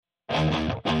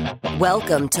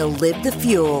Welcome to Live the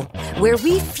Fuel, where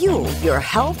we fuel your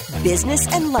health, business,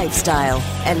 and lifestyle.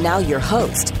 And now your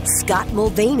host, Scott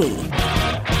Mulvaney.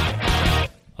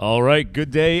 All right, good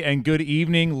day and good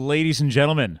evening, ladies and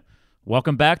gentlemen.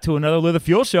 Welcome back to another Live the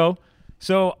Fuel show.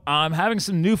 So I'm having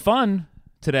some new fun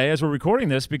today as we're recording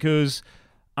this because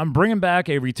I'm bringing back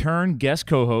a return guest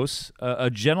co-host, a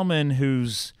gentleman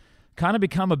who's kind of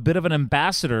become a bit of an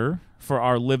ambassador for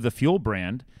our Live the Fuel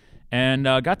brand. And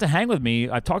got to hang with me.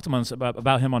 I talked to him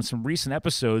about him on some recent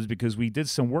episodes because we did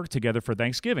some work together for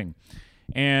Thanksgiving.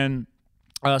 And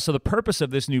so the purpose of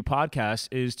this new podcast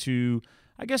is to,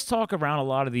 I guess, talk around a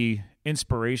lot of the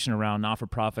inspiration around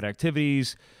not-for-profit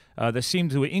activities that seem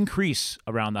to increase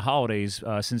around the holidays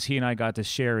since he and I got to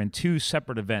share in two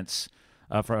separate events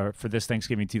for this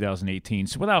Thanksgiving 2018.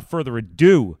 So without further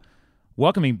ado,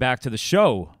 welcoming back to the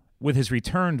show with his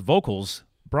returned vocals,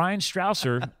 Brian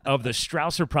Strausser of the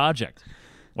Strausser Project.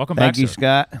 Welcome back, Thank you, sir.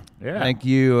 Scott. Yeah. Thank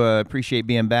you. Appreciate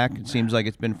being back. It seems like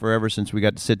it's been forever since we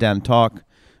got to sit down and talk.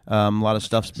 A lot of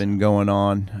stuff's been going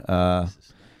on.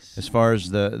 As far as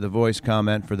the voice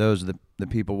comment, for those of the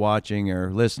people watching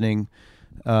or listening,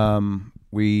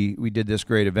 we did this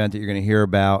great event that you're going to hear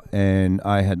about, and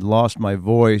I had lost my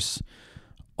voice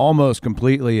almost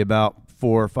completely about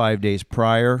 4 or 5 days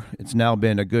prior. It's now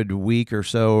been a good week or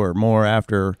so or more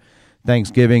after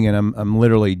Thanksgiving, and I'm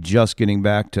literally just getting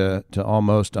back to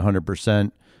almost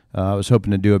 100%. I was hoping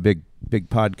to do a big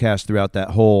podcast throughout that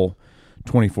whole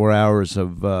 24 hours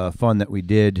of fun that we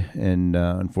did, and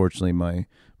unfortunately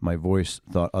my voice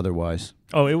thought otherwise.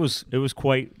 Oh, it was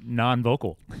quite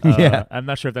non-vocal. Yeah. I'm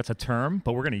not sure if that's a term,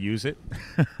 but we're going to use it.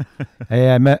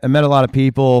 Hey, I met a lot of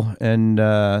people and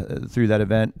through that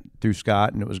event, through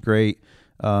Scott, and it was great.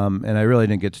 And I really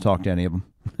didn't get to talk to any of them.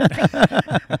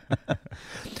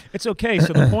 It's okay.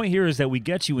 So the point here is that we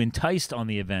get you enticed on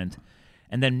the event,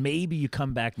 and then maybe you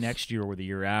come back next year or the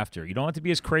year after. You don't have to be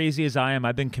as crazy as I am.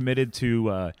 I've been committed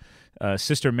to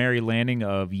Sister Mary Lanning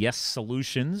of Yes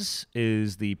Solutions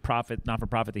is the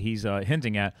not-for-profit that he's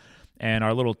hinting at, and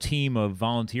our little team of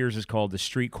volunteers is called the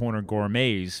Street Corner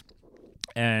Gourmets,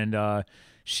 and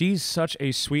she's such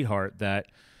a sweetheart that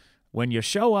when you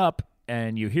show up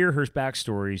and you hear her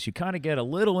backstories, you kind of get a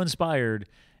little inspired,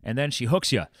 and then she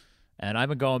hooks you. And I've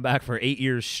been going back for 8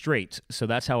 years straight, so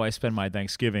that's how I spend my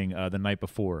Thanksgiving the night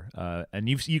before. And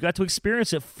you got to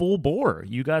experience it full bore.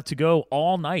 You got to go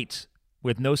all night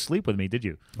with no sleep with me, did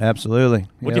you? Absolutely.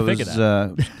 What do you think of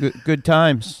that? It was good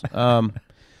times.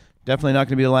 Definitely not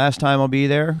going to be the last time I'll be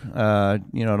there.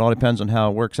 It all depends on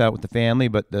how it works out with the family,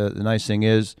 but the nice thing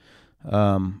is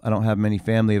I don't have many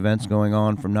family events going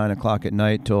on from 9 o'clock at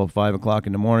night till 5 o'clock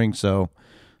in the morning, so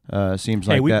seems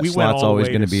like that slot's always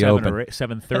going to be open.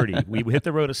 7:30. We hit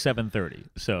the road at 7:30,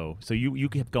 so you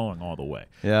kept going all the way.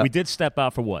 Yeah. We did step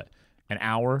out for what? An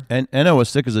hour? And I was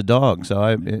sick as a dog, so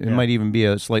it might even be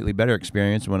a slightly better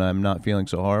experience when I'm not feeling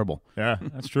so horrible. Yeah,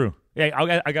 that's true.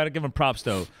 Yeah, I got to give him props,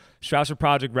 though. Strausser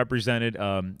Project represented.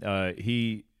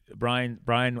 Brian,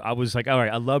 I was like, all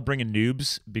right, I love bringing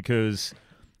noobs because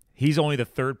he's only the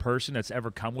third person that's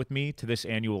ever come with me to this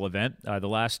annual event. The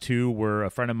last two were a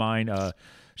friend of mine,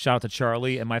 shout out to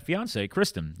Charlie, and my fiance,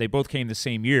 Kristen. They both came the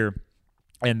same year,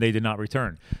 and they did not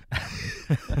return.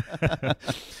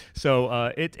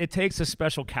 So it takes a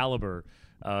special caliber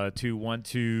to want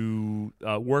to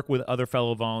work with other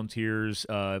fellow volunteers,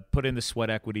 put in the sweat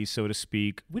equity, so to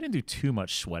speak. We didn't do too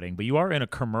much sweating, but you are in a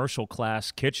commercial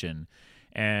class kitchen,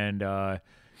 and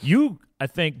you, I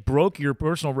think, broke your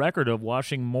personal record of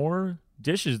washing more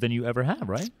dishes than you ever have,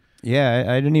 right? Yeah,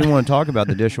 I didn't even want to talk about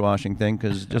the dishwashing thing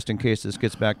because just in case this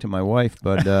gets back to my wife,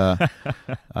 but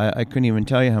I couldn't even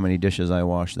tell you how many dishes I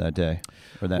washed that day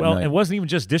or that night. Well, it wasn't even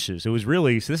just dishes. It was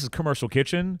really, so this is commercial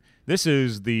kitchen. This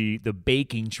is the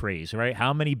baking trays, right?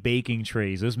 How many baking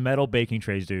trays? Those metal baking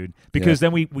trays, dude. Because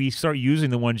then we start using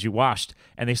the ones you washed,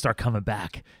 and they start coming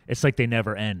back. It's like they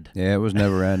never end. Yeah, it was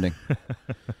never ending.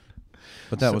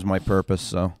 But that was my purpose,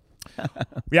 so.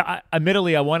 Yeah,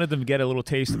 admittedly, I wanted them to get a little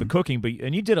taste of the cooking,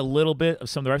 and you did a little bit of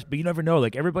some of the rest, but you never know.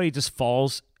 Like, everybody just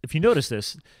falls. If you notice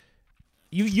this,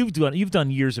 you've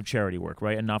done years of charity work,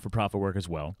 right, and not-for-profit work as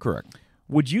well. Correct.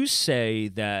 Would you say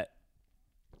that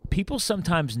people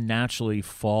sometimes naturally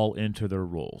fall into their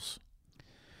roles?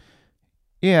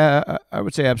 Yeah, I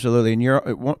would say absolutely.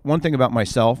 And one thing about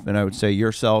myself, and I would say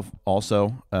yourself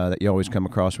also, that you always come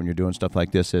across when you're doing stuff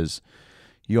like this is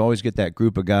you always get that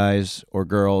group of guys or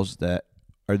girls that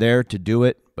are there to do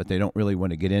it, but they don't really want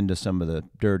to get into some of the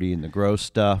dirty and the gross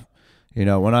stuff. You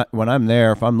know, when I'm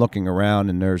there, if I'm looking around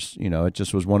and there's, it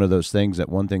just was one of those things that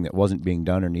one thing that wasn't being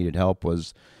done or needed help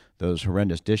was those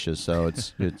horrendous dishes. So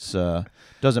it's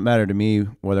doesn't matter to me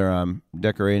whether I'm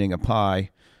decorating a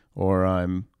pie or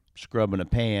I'm scrubbing a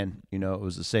pan. You know, it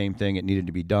was the same thing. It needed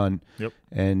to be done. Yep.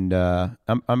 And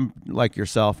I'm like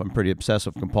yourself. I'm pretty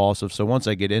obsessive compulsive. So once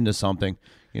I get into something,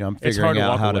 you know, I'm figuring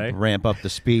out how to ramp up the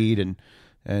speed,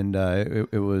 and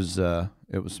it was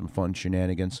some fun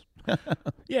shenanigans.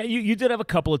 Yeah, you did have a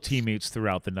couple of teammates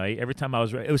throughout the night. Every time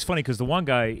it was funny because the one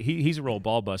guy, he's a real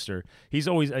ball buster. He's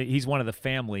always he's one of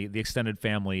the extended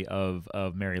family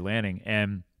of Mary Lanning,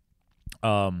 and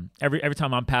every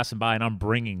time I'm passing by and I'm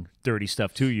bringing dirty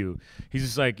stuff to you, he's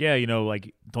just like, yeah, you know,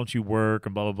 like, don't you work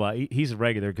and blah blah blah. He's a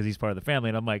regular because he's part of the family,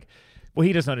 and I'm like, well,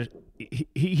 he doesn't.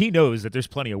 He knows that there's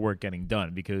plenty of work getting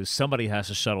done because somebody has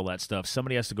to shuttle that stuff.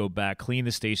 Somebody has to go back, clean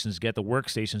the stations, get the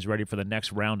workstations ready for the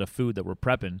next round of food that we're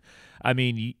prepping. I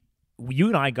mean, you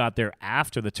and I got there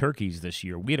after the turkeys this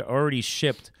year. We had already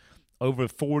shipped over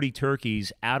 40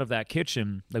 turkeys out of that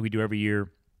kitchen like we do every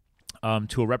year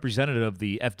to a representative of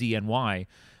the FDNY,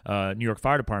 New York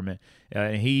Fire Department.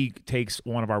 He takes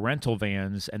one of our rental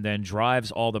vans and then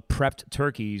drives all the prepped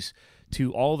turkeys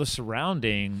to all the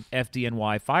surrounding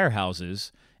FDNY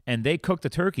firehouses, and they cook the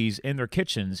turkeys in their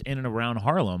kitchens in and around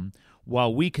Harlem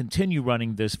while we continue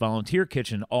running this volunteer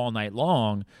kitchen all night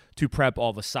long to prep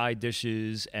all the side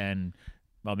dishes. And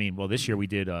I mean, well, this year we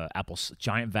did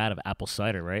giant vat of apple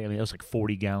cider, right? I mean, it was like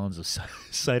 40 gallons of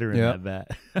cider in that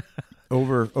vat.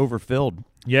 Overfilled.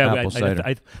 Yeah, apple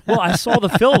cider. I saw the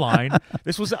fill line.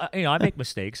 This was, I make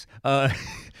mistakes.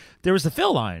 There was the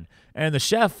fill line, and the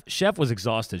chef was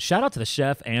exhausted. Shout out to the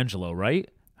chef, Angelo, right?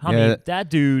 I mean, that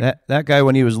dude. That guy,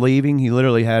 when he was leaving, he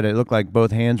literally had it looked like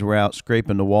both hands were out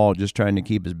scraping the wall, just trying to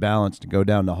keep his balance to go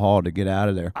down the hall to get out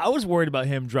of there. I was worried about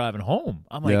him driving home.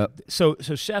 I'm like, so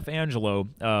Chef Angelo,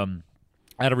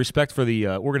 out of respect for the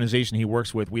organization he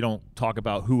works with, we don't talk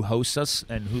about who hosts us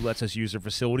and who lets us use their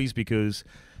facilities because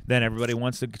then everybody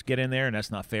wants to get in there, and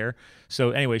that's not fair.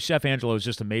 So anyway, Chef Angelo is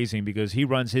just amazing because he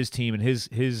runs his team and his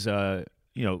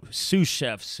sous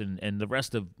chefs and the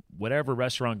rest of whatever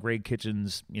restaurant grade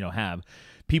kitchens have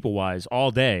people-wise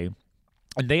all day,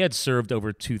 and they had served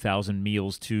over 2,000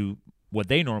 meals to what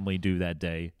they normally do that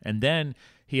day, and then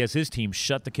he has his team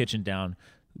shut the kitchen down,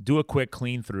 do a quick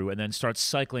clean through, and then start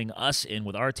cycling us in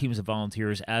with our teams of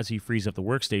volunteers as he frees up the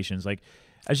workstations. Like,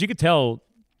 as you could tell,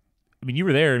 I mean, you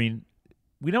were there. I mean,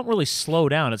 we don't really slow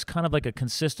down. It's kind of like a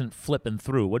consistent flipping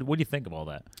through. What do you think of all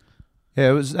that? Yeah,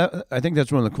 it was. I think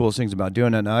that's one of the coolest things about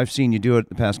doing it. Now, I've seen you do it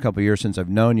the past couple of years since I've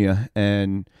known you,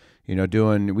 and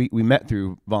we met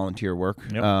through volunteer work.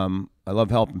 Yep. I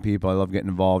love helping people. I love getting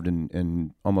involved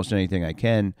in almost anything I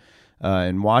can,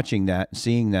 and watching that,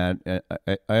 seeing that.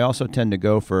 I also tend to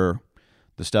go for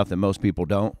the stuff that most people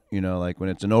don't. Like when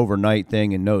it's an overnight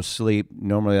thing and no sleep.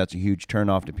 Normally, that's a huge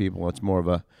turnoff to people. It's more of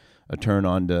a turn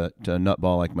on to a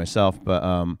nutball like myself,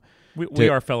 but we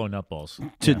are fellow nutballs.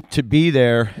 To be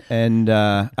there, and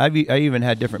I even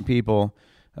had different people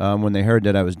when they heard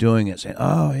that I was doing it saying,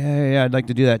 "Oh yeah, I'd like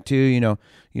to do that too."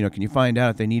 Can you find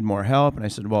out if they need more help? And I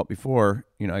said, "Well, before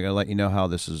I got to let you know how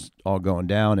this is all going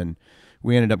down." And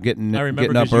we ended up getting up early.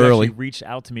 You actually reached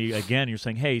out to me again. You're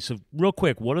saying, "Hey, so real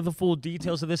quick, what are the full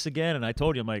details of this again?" And I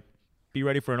told you, I'm like, "Be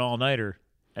ready for an all-nighter."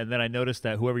 And then I noticed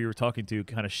that whoever you were talking to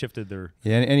kind of shifted their...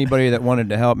 Yeah, anybody that wanted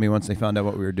to help me once they found out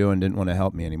what we were doing didn't want to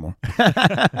help me anymore.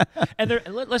 And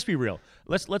let's be real.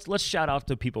 Let's shout out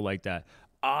to people like that.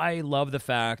 I love the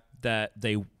fact that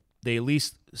they at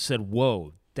least said,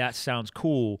 "Whoa, that sounds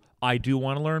cool. I do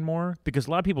want to learn more," because a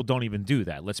lot of people don't even do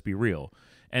that. Let's be real.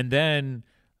 And then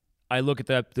I look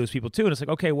at those people too, and it's like,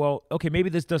 okay, maybe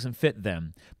this doesn't fit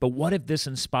them, but what if this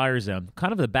inspires them?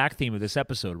 Kind of the back theme of this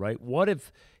episode, right? What if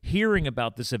hearing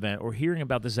about this event or hearing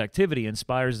about this activity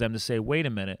inspires them to say, wait a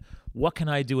minute, what can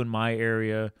I do in my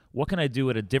area? What can I do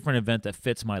at a different event that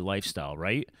fits my lifestyle,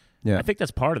 right? Yeah. I think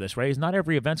that's part of this, right? Is not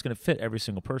every event's going to fit every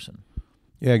single person.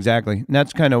 Yeah, exactly. And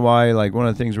that's kind of why, like, one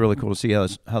of the things really cool to see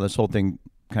how this whole thing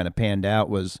kind of panned out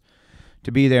was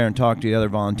to be there and talk to the other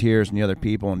volunteers and the other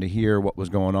people and to hear what was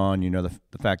going on.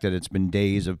 The fact that it's been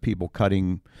days of people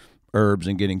cutting herbs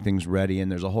and getting things ready,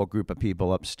 and there's a whole group of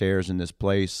people upstairs in this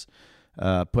place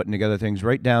putting together things,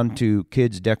 right down to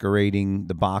kids decorating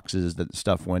the boxes that the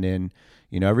stuff went in.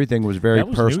 Everything was very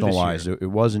personalized. It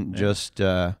wasn't just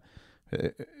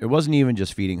it wasn't even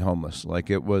just feeding homeless. Like,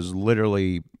 it was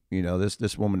literally,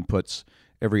 this woman puts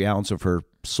every ounce of her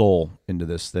soul into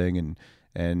this thing,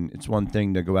 and it's one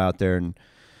thing to go out there and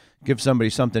give somebody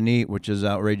something to eat, which is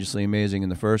outrageously amazing in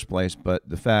the first place, but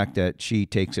the fact that she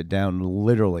takes it down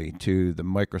literally to the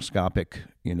microscopic,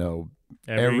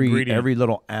 every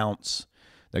little ounce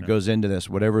that goes into this,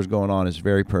 whatever's going on, is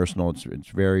very personal. It's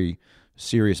very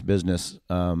serious business.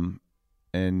 And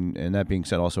that being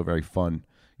said, also very fun,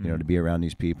 to be around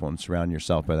these people and surround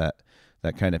yourself by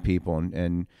that kind of people.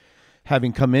 And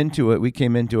having come into it, we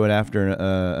came into it after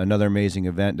another amazing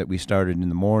event that we started in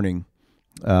the morning,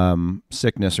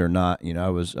 sickness or not. I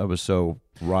was so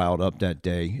riled up that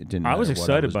day. It didn't. I was matter what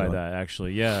excited was by doing. that,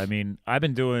 actually. Yeah, I mean, I've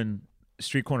been doing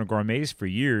Street Corner Gourmets for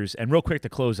years. And real quick to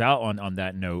close out on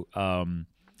that note,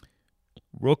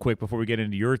 real quick before we get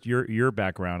into your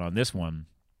background on this one,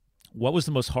 what was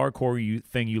the most hardcore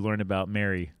thing you learned about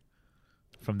Mary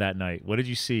from that night? What did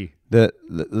you see? The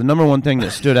number one thing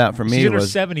that stood out for me She's in her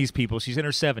was 70s, people. She's in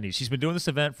her 70s. She's been doing this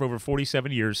event for over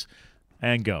 47 years.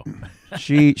 And go.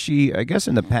 she I guess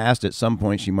in the past at some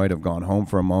point she might have gone home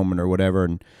for a moment or whatever,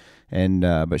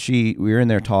 but we were in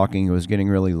there talking. It was getting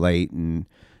really late, and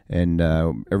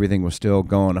everything was still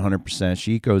going 100%.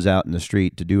 She goes out in the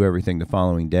street to do everything the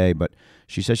following day, but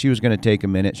she said she was going to take a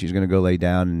minute. She's going to go lay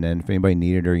down, and then if anybody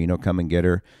needed her, come and get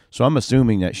her. So I'm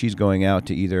assuming that she's going out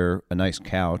to either a nice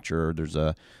couch or there's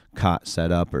a cot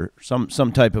set up or some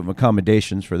type of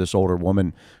accommodations for this older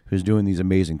woman who's doing these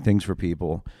amazing things for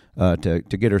people to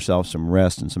get herself some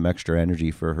rest and some extra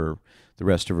energy for the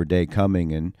rest of her day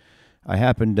coming. And I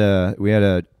happened we had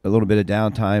a little bit of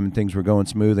downtime and things were going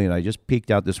smoothly, and I just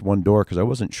peeked out this one door because I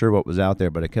wasn't sure what was out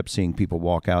there, but I kept seeing people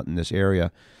walk out in this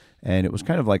area, and it was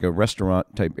kind of like a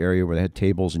restaurant type area where they had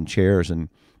tables and chairs, and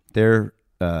they're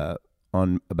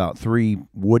on about 3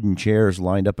 wooden chairs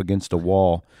lined up against a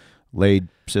wall laid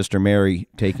Sister Mary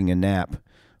taking a nap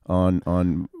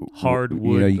on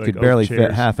hardwood. You could barely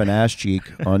fit half an ass cheek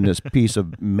on this piece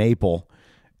of maple,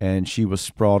 and she was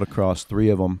sprawled across 3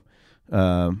 of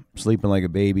them, sleeping like a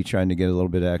baby, trying to get a little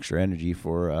bit of extra energy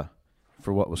for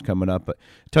what was coming up. But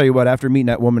tell you what, after meeting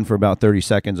that woman for about 30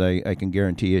 seconds, I can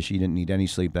guarantee you she didn't need any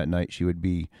sleep that night. She would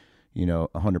be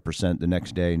 100% the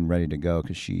next day and ready to go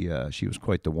because she was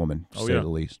quite the woman, to say the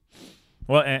least.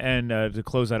 Well, and to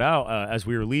close that out, as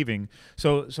we were leaving,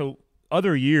 so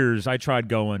other years I tried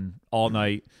going all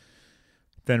night,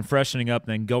 then freshening up,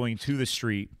 then going to the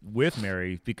street with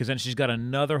Mary, because then she's got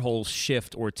another whole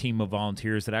shift or team of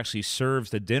volunteers that actually serves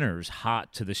the dinners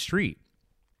hot to the street.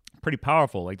 Pretty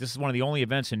powerful. Like, this is one of the only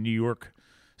events in New York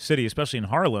City, especially in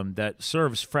Harlem, that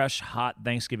serves fresh, hot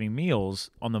Thanksgiving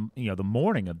meals on the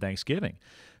morning of Thanksgiving.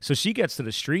 So she gets to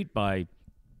the street by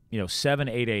 7,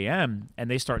 8 a.m.,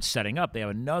 and they start setting up. They have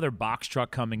another box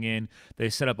truck coming in. They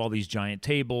set up all these giant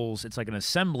tables. It's like an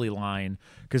assembly line,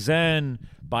 because then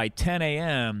by 10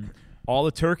 a.m., all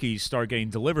the turkeys start getting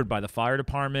delivered by the fire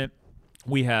department.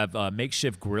 We have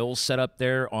makeshift grills set up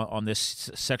there on this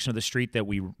section of the street that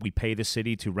we pay the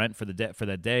city to rent for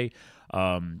that day.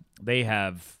 They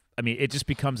have, it just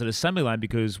becomes an assembly line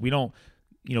because we don't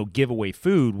give away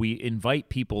food. We invite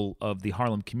people of the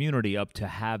Harlem community up to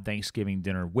have Thanksgiving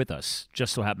dinner with us.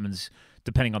 Just so happens,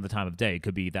 depending on the time of day, it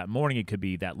could be that morning, it could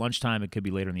be that lunchtime, it could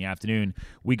be later in the afternoon.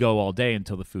 We go all day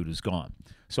until the food is gone.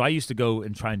 So I used to go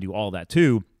and try and do all that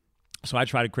too. So I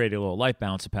try to create a little life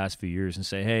balance the past few years and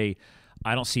say, hey,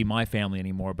 I don't see my family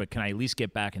anymore, but can I at least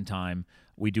get back in time?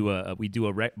 My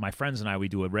friends and I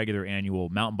do a regular annual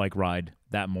mountain bike ride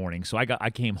that morning. So I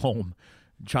came home,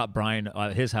 dropped Brian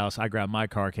at his house. I grabbed my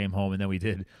car, came home, and then we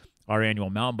did our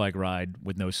annual mountain bike ride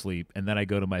with no sleep. And then I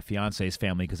go to my fiance's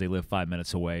family because they live 5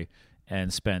 minutes away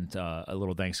and spent a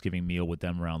little Thanksgiving meal with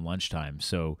them around lunchtime.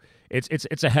 So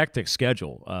it's a hectic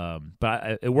schedule.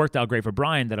 But it worked out great for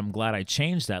Brian that I'm glad I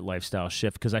changed that lifestyle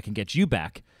shift because I can get you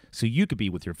back so you could be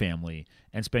with your family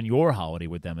and spend your holiday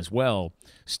with them as well,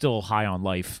 still high on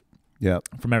life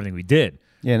from everything we did.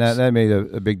 Yeah, and that made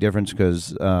a big difference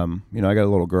because, I got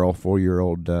a little girl,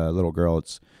 4-year-old little girl.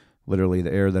 It's literally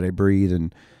the air that I breathe.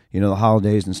 And, the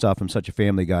holidays and stuff, I'm such a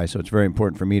family guy, so it's very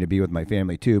important for me to be with my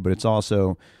family too. But it's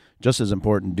also just as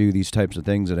important to do these types of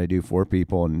things that I do for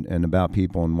people and about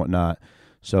people and whatnot.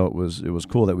 So it was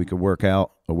cool that we could work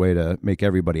out a way to make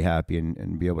everybody happy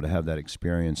and be able to have that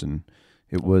experience. And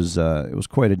it was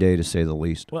quite a day, to say the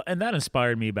least. Well, and that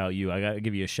inspired me about you. I got to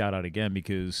give you a shout out again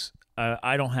because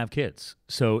I don't have kids,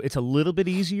 so it's a little bit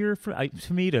easier for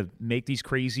me to make these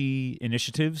crazy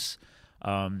initiatives.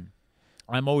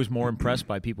 I'm always more impressed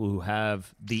by people who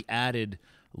have the added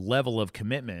level of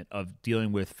commitment of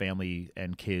dealing with family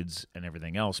and kids and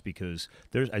everything else, because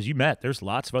there's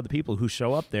lots of other people who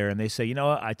show up there and they say,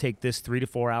 I take this 3 to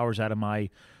 4 hours out of my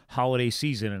holiday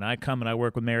season and I come and I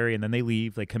work with Mary, and then they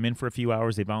leave. They come in for a few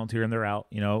hours, they volunteer, and they're out,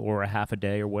 or a half a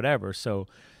day or whatever. So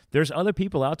there's other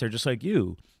people out there just like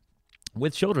you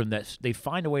with children that they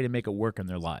find a way to make it work in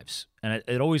their lives. And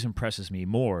it always impresses me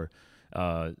more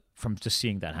from just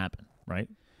seeing that happen, right?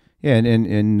 Yeah,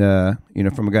 and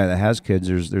from a guy that has kids,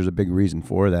 there's a big reason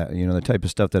for that. The type of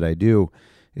stuff that I do,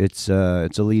 it's a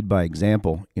lead by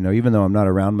example. Even though I'm not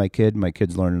around my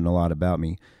kid's learning a lot about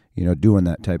me. Doing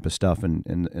that type of stuff and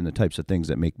the types of things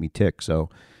that make me tick. So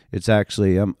it's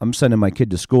actually I'm sending my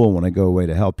kid to school when I go away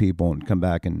to help people and come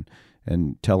back and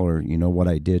tell her what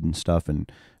I did and stuff,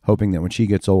 and hoping that when she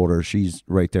gets older, she's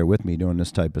right there with me doing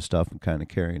this type of stuff and kind of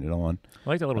carrying it on. I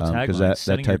like that little tagline. Because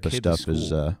that type of stuff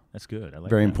is that's good. I like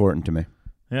very that. important to me.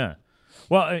 Yeah.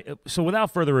 Well, so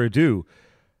without further ado,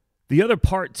 the other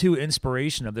part 2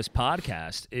 inspiration of this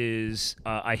podcast is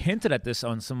I hinted at this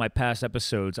on some of my past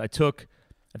episodes. I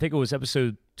think it was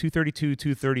episode 232,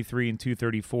 233, and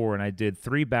 234, and I did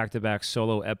 3 back-to-back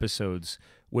solo episodes,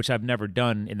 which I've never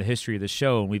done in the history of the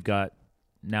show, and we've got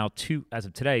now as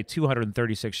of today,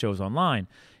 236 shows online.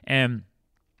 And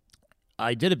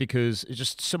I did it because it's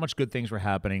just so much good things were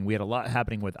happening. We had a lot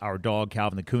happening with our dog,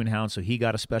 Calvin the Coonhound, so he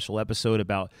got a special episode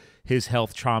about his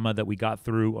health trauma that we got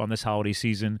through on this holiday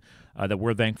season that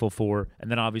we're thankful for.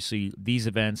 And then obviously these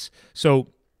events. So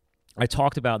I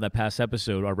talked about in that past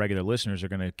episode, our regular listeners are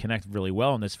going to connect really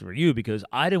well on this for you, because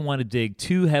I didn't want to dig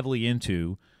too heavily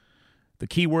into the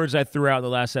keywords I threw out in the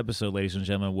last episode, ladies and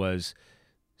gentlemen, was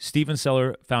Stephen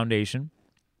Seller Foundation,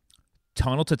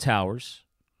 Tunnel to Towers,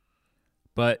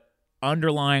 but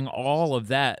underlying all of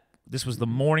that, this was the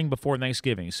morning before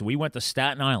Thanksgiving. So we went to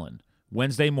Staten Island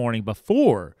Wednesday morning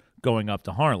before going up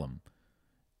to Harlem.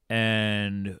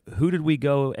 And who did we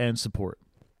go and support?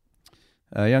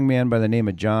 A young man by the name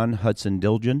of John Hudson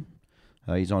Dilgen.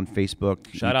 He's on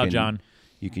Facebook. Shout out, John.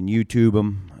 You can YouTube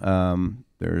him.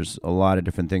 There's a lot of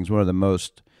different things. One of the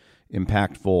most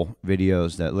impactful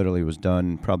videos that literally was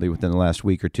done probably within the last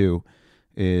week or two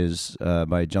is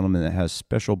by a gentleman that has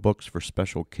special books for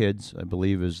special kids, I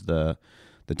believe is the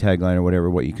tagline or whatever,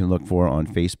 what you can look for on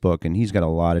Facebook. And he's got a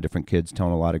lot of different kids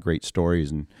telling a lot of great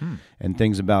stories and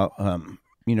things about the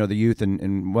youth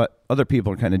and what other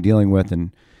people are kind of dealing with.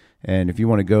 And if you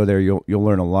want to go there, you'll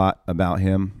learn a lot about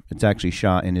him. It's actually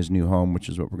shot in his new home, which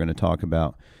is what we're going to talk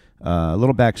about. A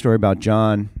little backstory about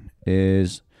John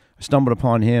is I stumbled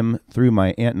upon him through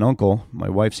my aunt and uncle. My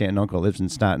wife's aunt and uncle lives in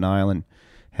Staten Island.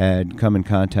 Had come in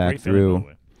contact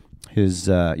through his,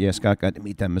 Scott got to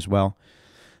meet them as well.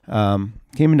 Came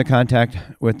into contact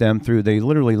with them through, they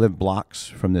literally live blocks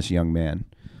from this young man.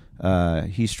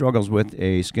 He struggles with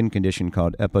a skin condition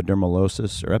called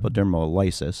epidermolysis,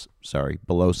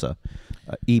 bullosa,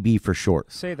 EB for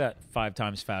short. Say that 5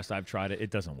 times fast. I've tried it.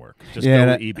 It doesn't work. Just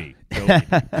go EB. Go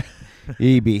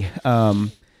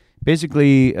EB.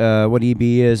 Basically, what EB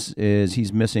is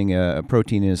he's missing a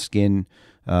protein in his skin.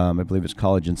 I believe it's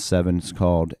collagen 7 it's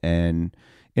called, and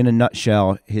in a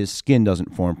nutshell, his skin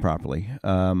doesn't form properly.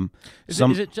 Is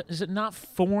it not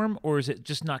form, or is it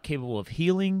just not capable of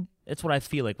healing? That's what I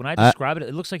feel like. When I describe it,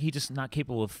 it looks like he's just not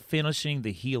capable of finishing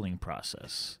the healing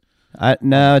process.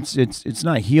 No, it's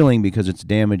not healing because it's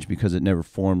damaged because it never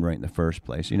formed right in the first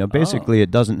place. Basically,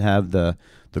 it doesn't have the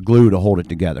glue to hold it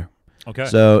together. Okay.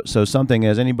 So something,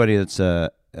 as anybody that's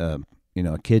a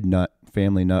kid nut,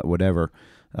 family nut, whatever.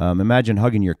 Imagine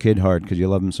hugging your kid hard because you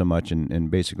love him so much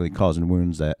and basically causing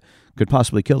wounds that could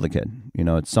possibly kill the kid.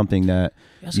 It's something that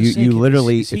you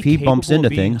literally, if he bumps into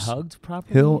things,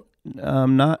 he'll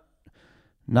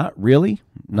not really,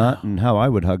 not in how I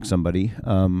would hug somebody.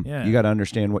 You got to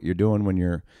understand what you're doing when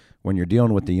you're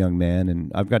dealing with the young man.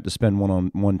 And I've got to spend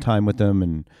one-on-one time with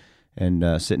him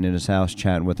and sitting in his house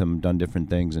chatting with him, done different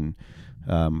things and.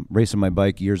 Racing my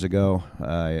bike years ago,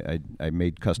 I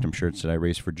made custom shirts that I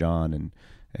raced for John,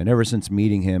 and ever since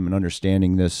meeting him and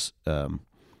understanding this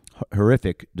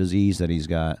horrific disease that he's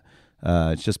got,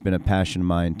 it's just been a passion of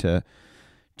mine to,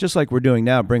 just like we're doing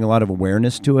now, bring a lot of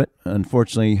awareness to it.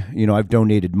 Unfortunately, I've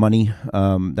donated money.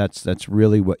 That's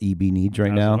really what EB needs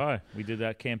right now. We did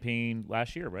that campaign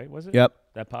last year, right? Was it? Yep.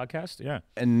 That podcast, yeah.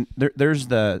 And there's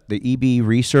the EB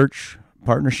Research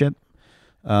Partnership.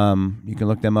 You can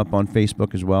look them up on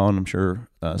Facebook as well, and I'm sure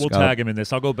we'll Scott tag him in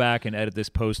this. I'll go back and edit this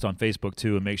post on Facebook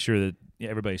too, and make sure that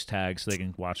everybody's tagged so they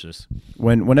can watch this.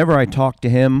 Whenever I talk to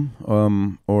him,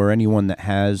 or anyone that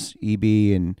has EB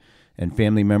and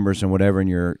family members and whatever, and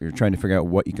you're trying to figure out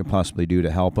what you could possibly do to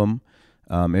help them,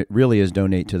 it really is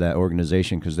donate to that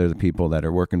organization because they're the people that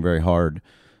are working very hard,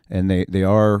 and they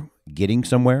are getting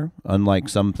somewhere. Unlike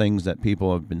some things that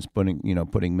people have been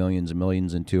putting millions and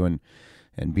millions into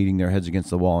and beating their heads against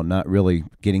the wall and not really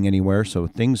getting anywhere. So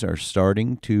things are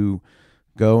starting to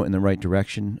go in the right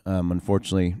direction.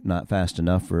 Unfortunately, not fast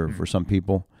enough for some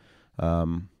people.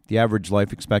 The average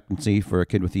life expectancy for a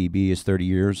kid with EB is 30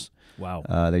 years. Wow.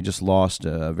 They just lost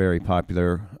a very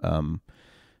popular,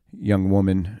 young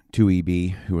woman,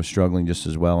 2EB, who was struggling just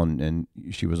as well, and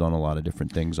she was on a lot of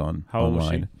different things online. How old was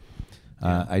she?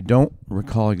 I don't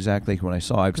recall exactly when I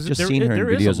saw. I've just seen her in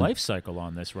videos. There is a life cycle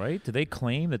on this, right? Do they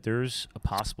claim that there's a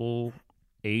possible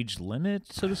age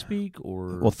limit, so to speak,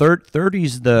 or? Well,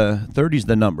 30's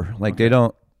the number. Like Okay. they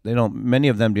don't. Many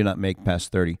of them do not make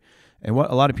past 30. And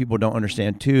what a lot of people don't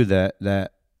understand too,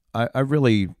 that I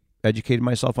really educated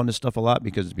myself on this stuff a lot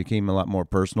because it became a lot more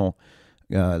personal.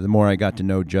 The more I got to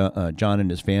know John and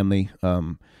his family,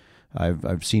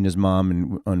 I've seen his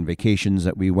mom on vacations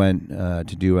that we went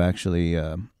to do actually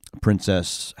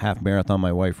Princess Half Marathon.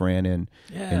 My wife ran in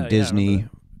Disney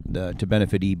to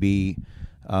benefit EB.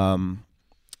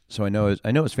 So I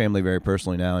know his family very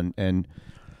personally now, and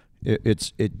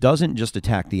it doesn't just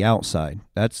attack the outside.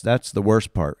 That's the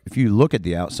worst part. If you look at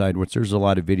the outside, which there's a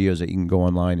lot of videos that you can go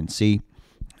online and see,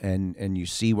 and you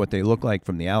see what they look like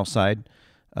from the outside.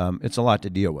 It's a lot to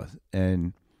deal with,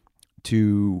 and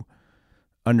to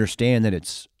understand that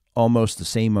it's almost the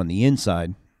same on the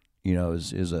inside,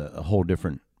 is a whole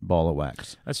different ball of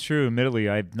wax. That's true. Admittedly,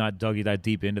 I've not dug that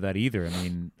deep into that either. I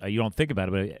mean, you don't think about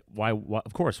it, but why?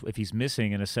 Of course, if he's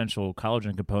missing an essential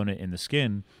collagen component in the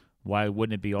skin, why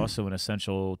wouldn't it be also an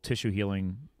essential tissue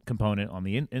healing component on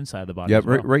the inside of the body? Yeah, as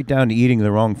well? right down to eating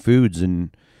the wrong foods.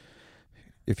 And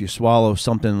if you swallow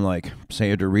something like,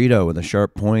 say, a Dorito with a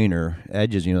sharp point or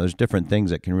edges, there's different things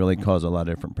that can really cause a lot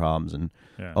of different problems. And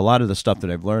a lot of the stuff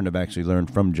that I've actually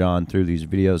learned from John through these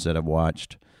videos that I've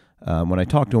watched. When I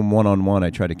talk to him one-on-one, I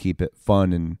try to keep it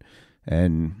fun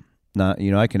and not,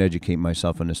 I can educate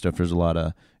myself on this stuff. There's a lot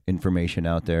of information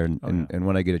out there. And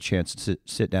when I get a chance to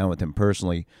sit down with him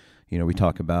personally, we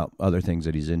talk about other things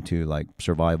that he's into, like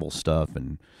survival stuff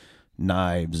and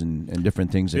knives and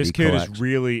different things that he collects. This kid is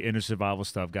really into survival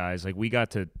stuff, guys. Like, we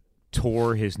got to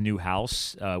tour his new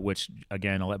house, which,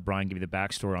 again, I'll let Brian give you the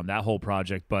backstory on that whole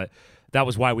project, but that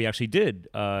was why we actually did.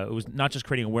 It was not just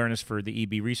creating awareness for the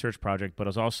EB research project, but it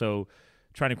was also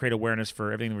trying to create awareness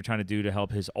for everything that we're trying to do to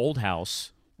help his old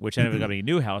house, which ended up becoming a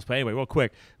new house. But anyway, real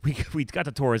quick, we got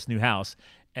to tour his new house,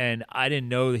 and I didn't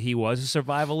know that he was a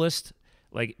survivalist,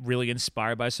 like really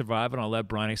inspired by survival, and I'll let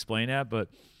Brian explain that, but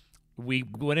we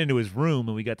went into his room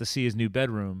and we got to see his new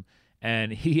bedroom,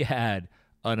 and he had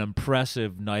an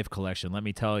impressive knife collection, let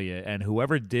me tell you. And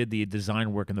whoever did the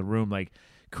design work in the room, like,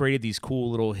 created these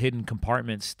cool little hidden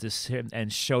compartments to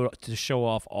show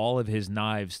off all of his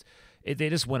knives. They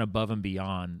just went above and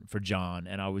beyond for John,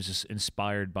 and I was just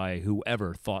inspired by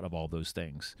whoever thought of all those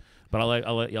things. But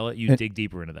I'll let you dig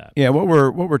deeper into that. Yeah, what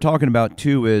we're talking about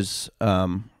too is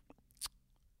about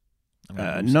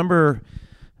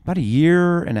a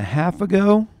year and a half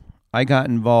ago, I got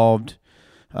involved.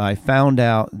 I found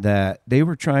out that they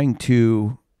were trying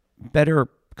to better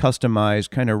customize,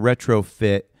 kind of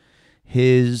retrofit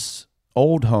his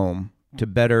old home to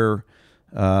better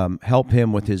help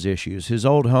him with his issues. His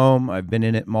old home, I've been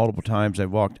in it multiple times.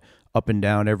 I've walked up and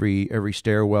down every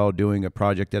stairwell doing a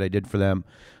project that I did for them,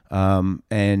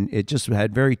 and it just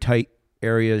had very tight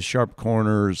areas, sharp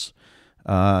corners,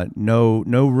 no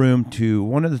room to.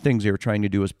 One of the things they were trying to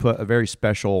do was put a very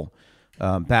special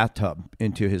bathtub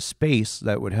into his space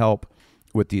that would help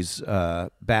with these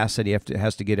baths that he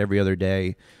has to get every other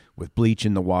day, with bleach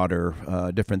in the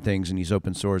water, different things, and these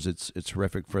open sores. It's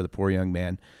horrific for the poor young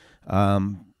man.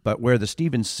 But where the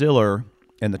Stephen Siller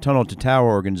and the Tunnel to Tower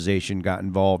organization got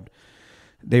involved,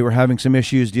 they were having some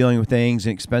issues dealing with things,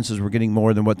 and expenses were getting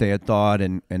more than what they had thought,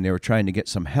 and they were trying to get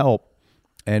some help.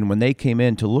 And when they came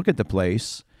in to look at the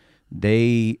place,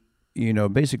 they,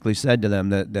 basically said to them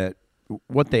that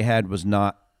what they had was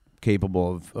not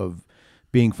capable of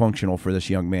being functional for this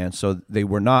young man. So they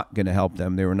were not going to help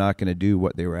them. They were not going to do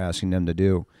what they were asking them to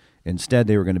do. Instead,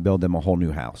 they were going to build them a whole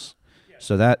new house.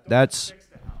 So that's...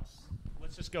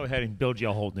 Let's just go ahead and build you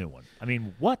a whole new one. I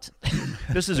mean, what?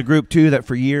 This is a group, too, that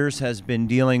for years has been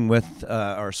dealing with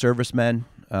our servicemen,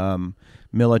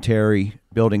 military,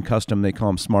 building custom, they call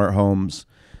them smart homes,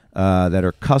 that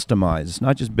are customized. It's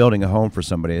not just building a home for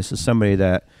somebody. This is somebody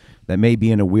that may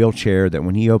be in a wheelchair, that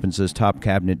when he opens his top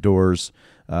cabinet doors,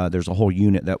 there's a whole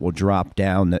unit that will drop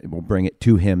down that will bring it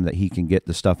to him, that he can get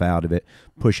the stuff out of it,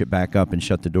 push it back up, and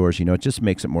shut the doors. It just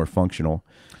makes it more functional.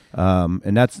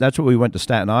 And that's what we went to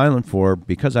Staten Island for,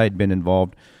 because I had been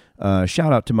involved.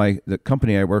 Shout out to the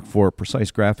company I work for,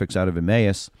 Precise Graphics out of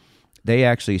Emmaus. They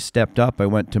actually stepped up. I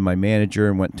went to my manager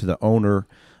and went to the owner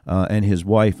and his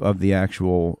wife of the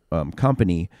actual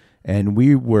company, and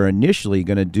we were initially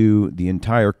going to do the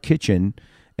entire kitchen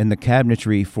and the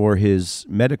cabinetry for his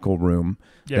medical room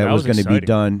that was going to be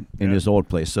done in his old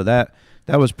place. So that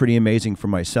was pretty amazing for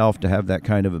myself to have that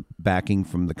kind of backing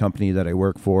from the company that I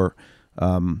work for.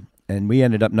 And we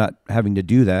ended up not having to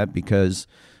do that because,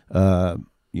 an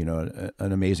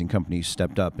amazing company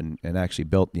stepped up and actually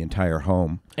built the entire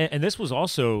home. And this was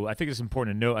also, I think it's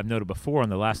important to note, I've noted before on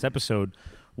the last episode,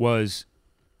 was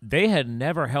they had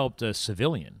never helped a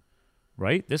civilian,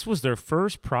 right? This was their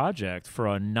first project for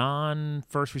a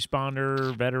non-first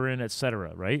responder, veteran, et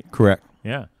cetera, right? Correct.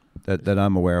 Yeah. That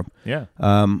I'm aware of. Yeah.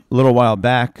 A little while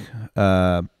back,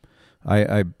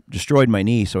 I destroyed my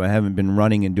knee, so I haven't been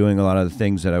running and doing a lot of the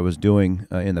things that I was doing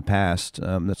in the past.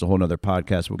 That's a whole other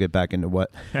podcast. We'll get back into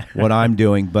what I'm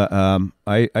doing. But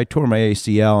I tore my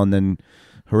ACL and then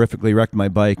horrifically wrecked my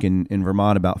bike in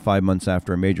Vermont about 5 months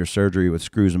after a major surgery with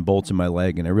screws and bolts in my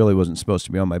leg, and I really wasn't supposed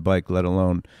to be on my bike, let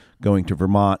alone going to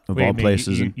Vermont of all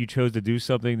places. You chose to do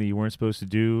something that you weren't supposed to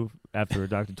do after a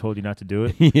doctor told you not to do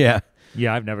it? Yeah.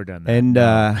 Yeah, I've never done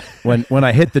that. And when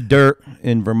I hit the dirt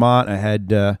in Vermont, I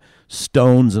had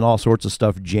stones and all sorts of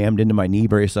stuff jammed into my knee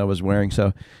brace I was wearing,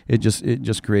 so it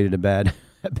just created a bad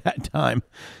time.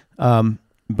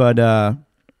 But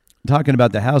talking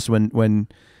about the house, when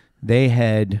they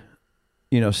had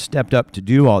stepped up to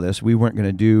do all this, we weren't going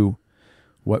to do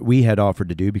what we had offered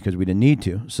to do because we didn't need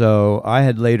to. So I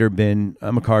had later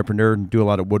I'm a carpenter and do a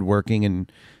lot of woodworking and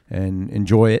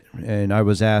enjoy it, and I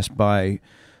was asked by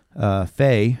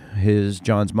Faye,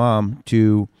 John's mom,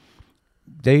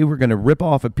 they were going to rip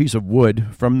off a piece of wood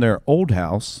from their old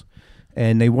house,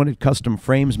 and they wanted custom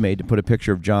frames made to put a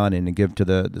picture of John in and give to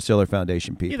the Siller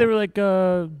Foundation people. Yeah, they were like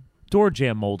door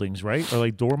jamb moldings, right? Or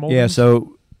like door moldings? Yeah,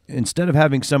 so instead of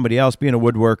having somebody else being a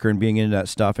woodworker and being into that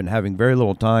stuff and having very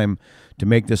little time to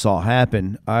make this all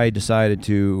happen, I decided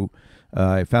to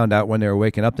I found out when they were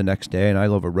waking up the next day, and I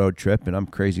love a road trip, and I'm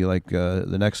crazy like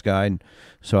the next guy. And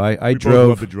so I drove.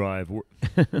 Both love to drive.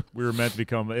 We were meant to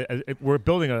become. We're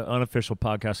building an unofficial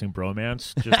podcasting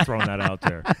bromance. Just throwing that out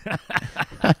there.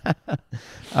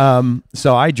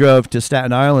 So I drove to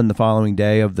Staten Island the following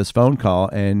day of this phone call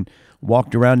and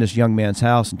walked around this young man's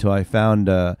house until I found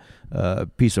a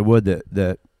piece of wood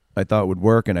that I thought would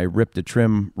work, and I ripped the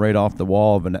trim right off the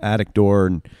wall of an attic door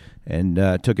and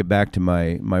took it back to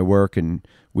my work, and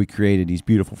we created these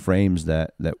beautiful frames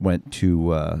that went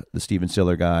to the Steven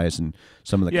Siller guys and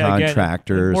some of the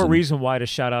contractors. Again, more reason why to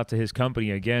shout out to his company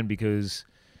again, because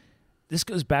this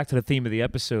goes back to the theme of the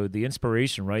episode, the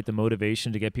inspiration, right? The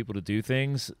motivation to get people to do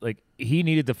things. Like, he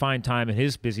needed to find time in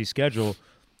his busy schedule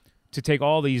to take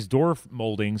all these door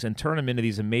moldings and turn them into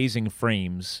these amazing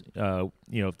frames, that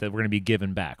were going to be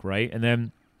given back, right? And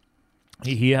then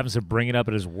he happens to bring it up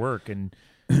at his work, and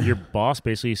your boss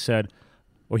basically said,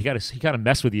 well, he kind of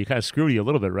messed with you, kind of screwed you a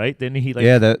little bit, right? Didn't he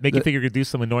make you think you could do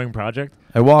some annoying project?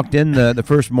 I walked in the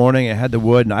first morning, I had the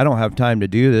wood, and I don't have time to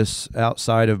do this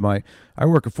outside of I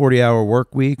work a 40-hour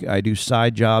work week. I do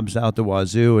side jobs out the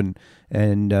wazoo,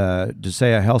 and to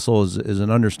say I hustle is an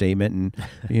understatement.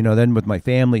 And, then with my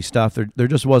family stuff, there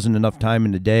just wasn't enough time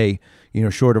in the day,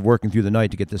 short of working through the night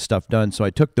to get this stuff done. So I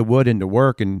took the wood into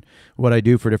work, and what I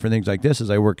do for different things like this is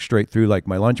I work straight through like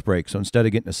my lunch break. So instead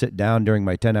of getting to sit down during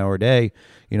my 10-hour day,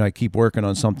 I keep working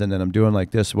on something that I'm doing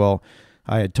like this. Well,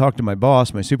 I had talked to my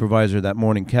boss, my supervisor that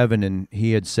morning, Kevin, and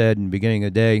he had said in the beginning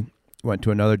of the day, went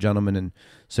to another gentleman and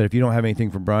said, if you don't have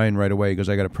anything for Brian right away, he goes,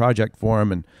 I got a project for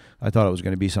him. And I thought it was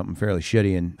going to be something fairly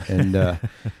shitty. And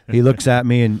he looks at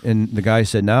me, and the guy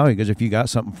said, no. He goes, if you got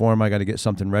something for him, I got to get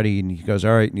something ready. And he goes,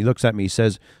 all right. And he looks at me, he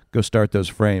says, go start those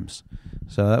frames.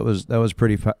 So that was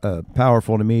pretty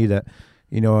powerful to me that,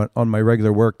 on my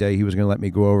regular work day, he was going to let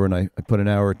me go over, and I put an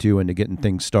hour or two into getting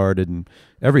things started, and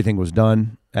everything was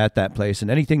done at that place. And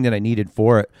anything that I needed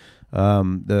for it,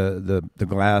 the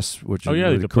glass, which is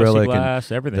the acrylic,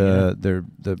 glass, and everything,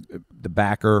 the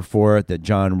backer for it that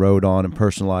John wrote on and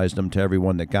personalized them to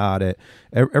everyone that got it.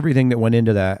 Everything that went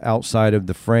into that outside of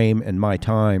the frame and my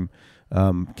time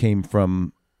came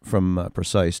from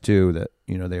Precise too. That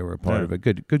they were a part of a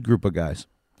good group of guys.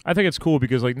 I think it's cool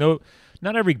because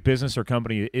not every business or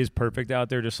company is perfect out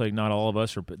there. Just like not all of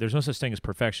us are. There's no such thing as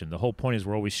perfection. The whole point is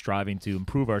we're always striving to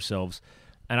improve ourselves.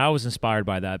 And I was inspired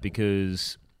by that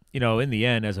because, in the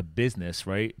end, as a business,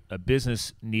 right, a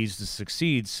business needs to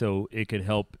succeed so it could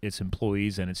help its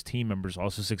employees and its team members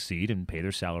also succeed and pay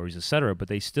their salaries, et cetera. But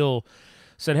they still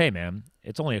said, hey, man,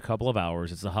 it's only a couple of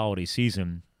hours. It's the holiday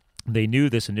season. They knew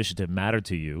this initiative mattered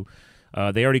to you.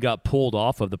 They already got pulled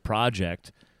off of the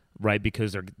project, right,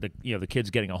 because the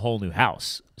kid's getting a whole new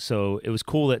house. So it was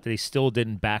cool that they still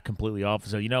didn't back completely off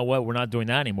and say, you know what, we're not doing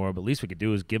that anymore, but at least we could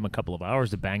do is give them a couple of hours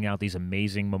to bang out these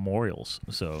amazing memorials.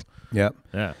 So yeah.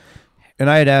 And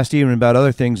I had asked even about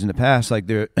other things in the past, like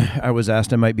I was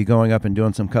asked I might be going up and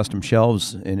doing some custom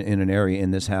shelves in an area in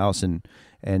this house, and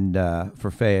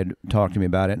for Faye had talked to me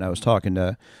about it, and I was talking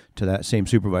to that same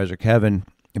supervisor, Kevin,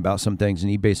 about some things, and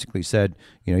he basically said,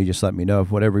 you just let me know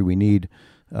if whatever we need,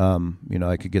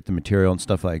 I could get the material and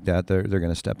stuff like that. They're going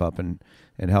to step up and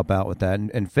help out with that.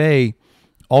 And Faye,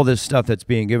 all this stuff that's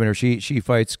being given her, she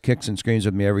fights, kicks, and screams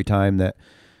with me every time that,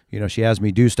 she has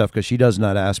me do stuff, because she does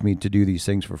not ask me to do these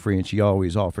things for free, and she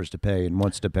always offers to pay and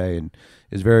wants to pay and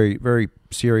is very, very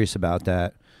serious about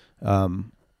that.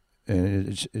 And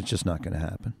it's just not going to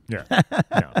happen. Yeah.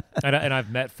 And I've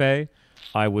met Faye.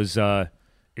 I was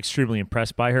extremely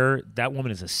impressed by her. That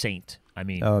woman is a saint. I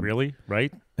mean, really,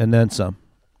 right? And then some.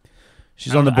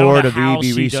 She's on the board of the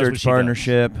EB Research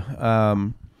Partnership.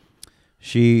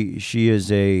 She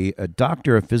is a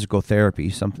doctor of physical therapy,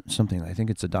 something. I think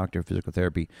it's a doctor of physical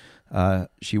therapy.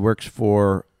 She works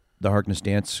for the Harkness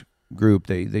Dance Group.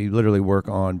 They literally work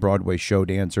on Broadway show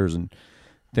dancers and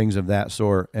things of that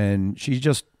sort. And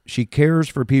she cares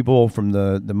for people from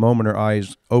the moment her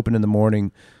eyes open in the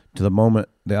morning to the moment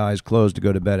the eyes close to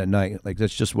go to bed at night. Like,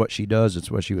 that's just what she does. It's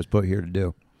what she was put here to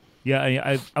do.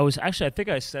 Yeah, I was actually, I think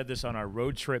I said this on our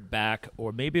road trip back,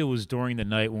 or maybe it was during the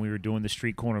night when we were doing the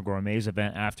Street Corner Gourmets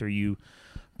event after you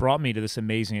brought me to this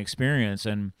amazing experience.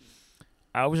 And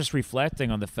I was just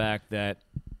reflecting on the fact that,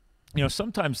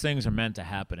 sometimes things are meant to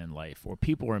happen in life, or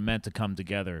people are meant to come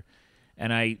together.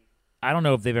 And I don't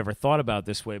know if they've ever thought about it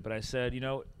this way, but I said,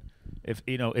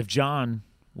 if John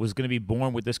was going to be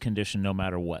born with this condition no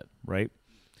matter what, right?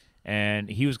 And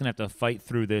he was going to have to fight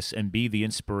through this and be the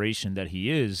inspiration that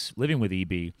he is living with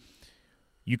EB.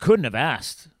 You couldn't have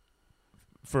asked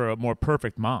for a more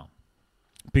perfect mom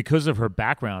because of her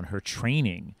background, her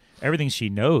training, everything she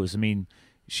knows. I mean,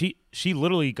 she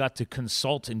literally got to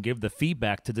consult and give the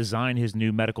feedback to design his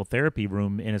new medical therapy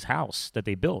room in his house that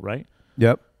they built, right?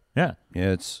 Yep. Yeah.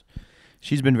 Yeah,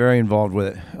 she's been very involved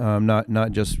with it.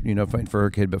 Not just, fighting for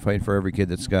her kid, but fighting for every kid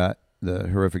that's got the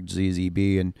horrific disease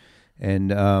EB.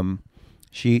 And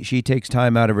she takes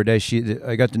time out of her day.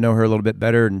 I got to know her a little bit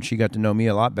better, and she got to know me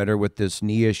a lot better with this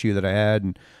knee issue that I had.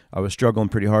 And I was struggling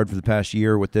pretty hard for the past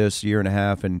year with this, year and a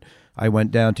half. And I went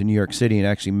down to New York City and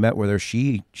actually met with her.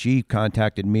 She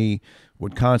contacted me,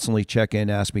 would constantly check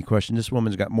in, ask me questions. This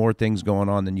woman's got more things going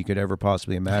on than you could ever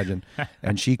possibly imagine.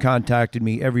 And she contacted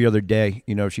me every other day.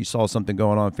 She saw something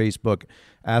going on Facebook,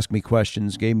 asked me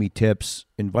questions, gave me tips,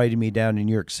 invited me down to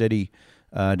New York City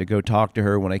to go talk to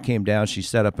her. When I came down, she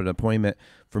set up an appointment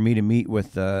for me to meet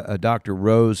with a Dr.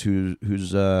 Rose,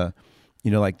 who's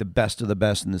like the best of the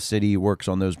best in the city. He works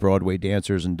on those Broadway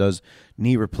dancers and does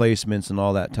knee replacements and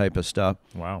all that type of stuff.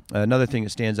 Wow. Another thing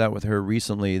that stands out with her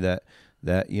recently that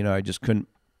I just couldn't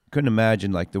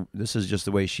imagine, this is just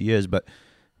the way she is. But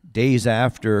days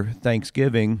after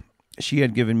Thanksgiving, she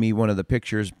had given me one of the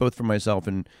pictures, both for myself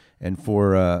and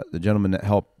for the gentleman that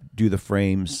helped do the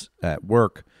frames at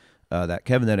work. That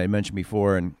Kevin that I mentioned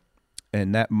before, and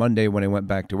that Monday when I went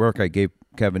back to work, I gave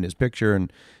Kevin his picture,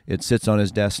 and it sits on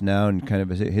his desk now, and kind of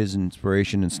his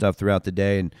inspiration and stuff throughout the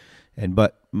day.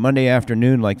 But Monday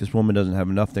afternoon, this woman doesn't have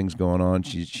enough things going on.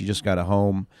 She just got a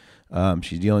home.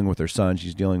 She's dealing with her son.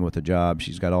 She's dealing with a job.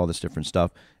 She's got all this different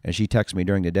stuff, and she texted me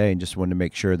during the day and just wanted to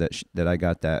make sure that I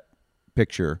got that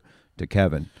picture to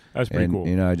Kevin. That's pretty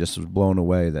cool. I just was blown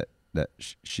away that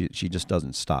she just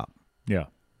doesn't stop. Yeah.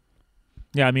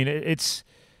 Yeah, I mean,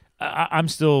 I'm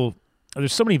still,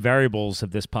 there's so many variables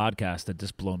of this podcast that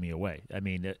just blow me away. I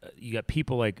mean, you got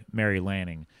people like Mary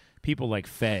Lanning, people like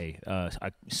Faye,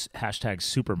 hashtag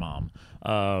Supermom,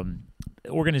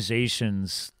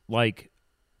 organizations like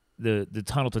the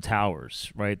Tunnel to Towers,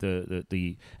 right?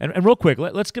 And real quick,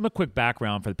 let's give a quick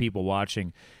background for the people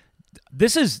watching.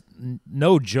 This is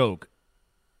no joke.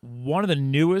 One of the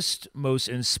newest, most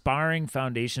inspiring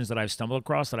foundations that I've stumbled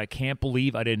across that I can't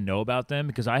believe I didn't know about them,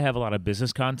 because I have a lot of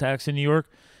business contacts in New York.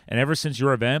 And ever since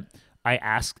your event, I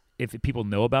ask if people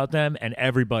know about them, and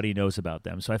everybody knows about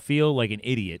them. So I feel like an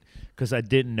idiot because I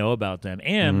didn't know about them.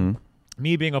 And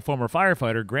me being a former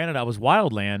firefighter, granted I was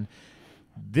wildland,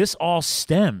 this all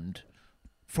stemmed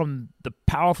from the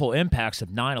powerful impacts of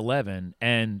 9/11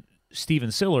 and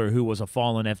Steven Siller, who was a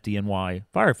fallen FDNY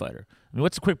firefighter. I mean,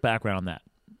 what's the quick background on that?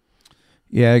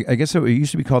 Yeah, I guess it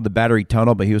used to be called the Battery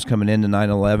Tunnel, but he was coming into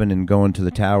 9/11 and going to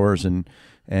the towers, and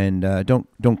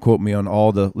don't quote me on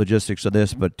all the logistics of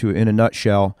this, but in a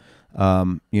nutshell,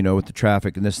 with the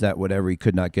traffic and this, that, whatever, he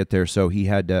could not get there, so he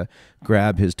had to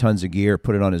grab his tons of gear,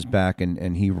 put it on his back,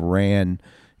 and he ran,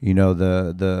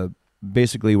 the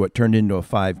basically what turned into a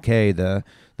 5K,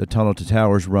 the Tunnel to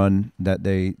Towers run that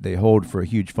they hold for a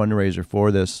huge fundraiser for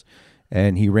this.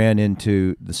 And he ran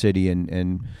into the city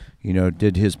and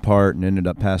did his part and ended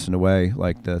up passing away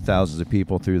like the thousands of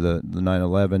people through the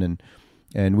 9/11.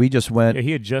 And we just went. Yeah,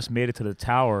 he had just made it to the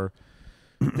tower,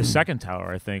 the second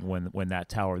tower, I think, when that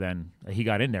tower then he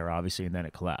got in there, obviously, and then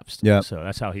it collapsed. Yeah. So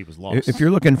that's how he was lost. If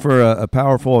you're looking for a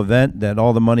powerful event that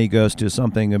all the money goes to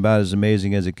something about as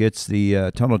amazing as it gets,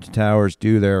 the Tunnel to Towers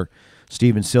do their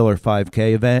Steven Siller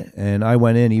 5K event, and I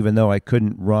went in even though I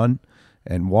couldn't run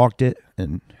and walked it,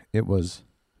 and it was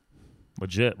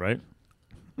legit, right?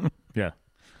 Yeah.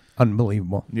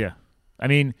 Unbelievable. Yeah. I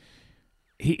mean,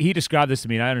 he described this to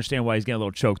me, and I understand why he's getting a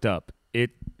little choked up.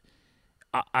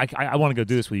 I want to go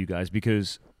do this with you guys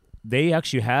because they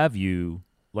actually have you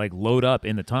like load up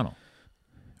in the tunnel.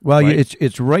 Well, right?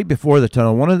 it's right before the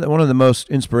tunnel. One of the most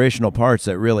inspirational parts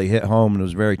that really hit home and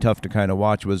was very tough to kind of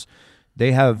watch was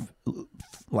they have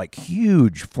like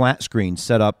huge flat screens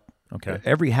set up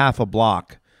every half a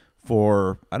block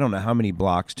for I don't know how many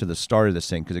blocks to the start of this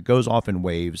thing because it goes off in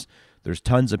waves. There's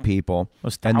tons of people,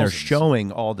 and they're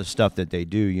showing all the stuff that they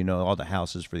do, you know, all the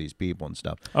houses for these people and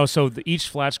stuff. Oh, so each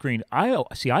flat screen, I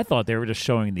thought they were just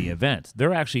showing the event.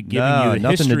 They're actually giving you the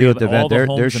nothing history to do with the event.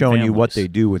 event. They're showing you what they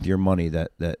do with your money that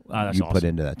you put awesome.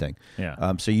 into that thing.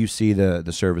 Yeah. So you see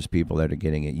the service people that are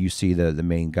getting it. You see the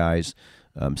main guys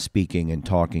speaking and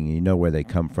talking, and you know where they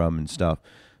come from and stuff.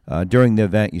 During the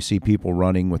event, you see people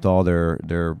running with all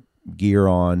their gear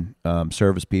on,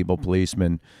 service people,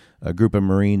 policemen. A group of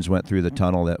Marines went through the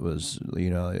tunnel that was, you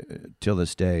know, till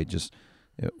this day,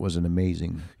 it was an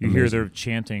amazing. You hear their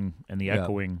chanting and the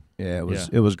echoing. Yeah,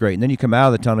 it was great. And then you come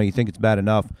out of the tunnel, you think it's bad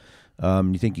enough,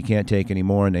 you think you can't take any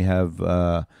more, and they have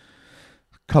a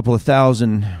couple of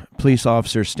thousand police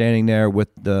officers standing there with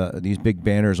these big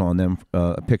banners on them,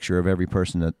 a picture of every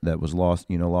person that was lost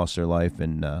their life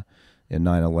in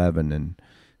 9/11,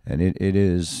 and it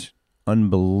is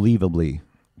unbelievably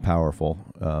powerful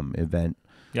event.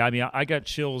 Yeah, I mean, I got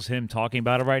chills him talking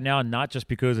about it right now, not just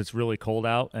because it's really cold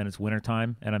out and it's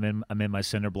wintertime and I'm in my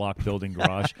cinder block building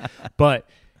garage, but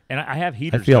I have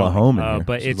heaters. I feel going, at home in here.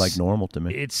 But it's like normal to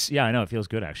me. I know it feels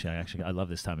good actually. I love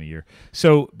this time of year.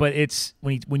 So, but it's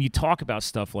when you talk about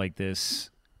stuff like this,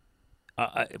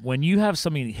 when you have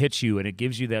something that hits you and it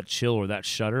gives you that chill or that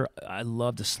shudder, I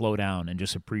love to slow down and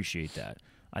just appreciate that.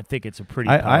 I think it's a pretty.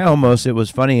 I almost, it was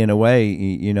funny in a way,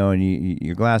 you know, and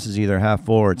your glass is either half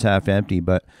full or it's half empty.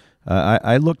 But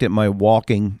I looked at my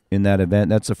walking in that event.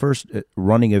 That's the first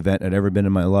running event I'd ever been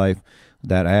in my life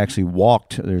that I actually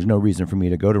walked. There's no reason for me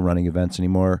to go to running events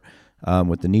anymore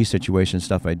with the knee situation and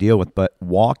stuff I deal with. But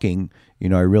walking, you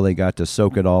know, I really got to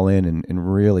soak it all in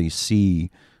and really see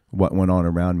what went on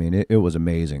around me. And it was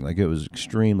amazing. Like, it was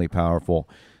extremely powerful.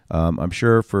 I'm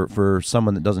sure for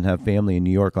someone that doesn't have family in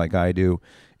New York like I do,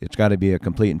 it's got to be a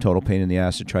complete and total pain in the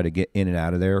ass to try to get in and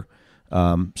out of there.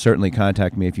 Certainly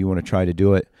contact me if you want to try to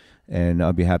do it, and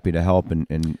I'll be happy to help and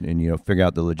you know, figure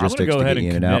out the logistics to get you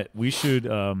in and out. We should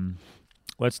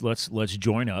let's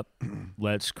join up.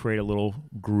 Let's create a little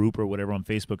group or whatever on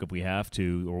Facebook if we have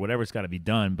to, or whatever's got to be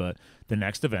done. But the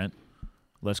next event,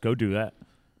 let's go do that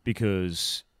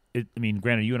because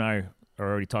granted, you and I are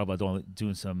already talking about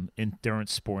doing some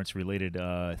endurance sports related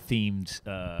themed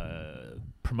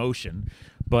promotion,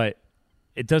 but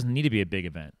it doesn't need to be a big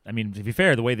event. I mean, to be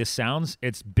fair, the way this sounds,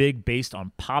 it's big based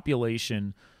on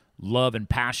population, love, and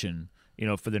passion, you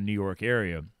know, for the New York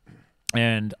area.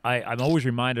 And I'm always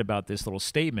reminded about this little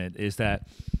statement is that,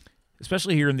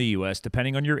 especially here in the U.S.,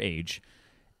 depending on your age,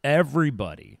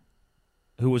 everybody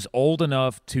who was old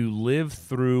enough to live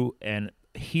through and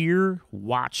hear,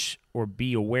 watch, or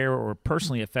be aware or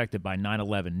personally affected by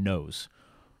 9/11 knows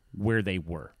where they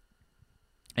were.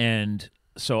 And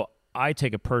so I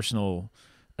take a personal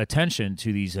attention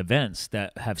to these events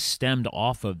that have stemmed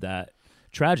off of that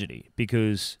tragedy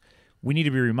because we need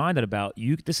to be reminded about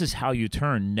this is how you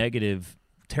turn negative,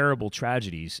 terrible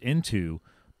tragedies into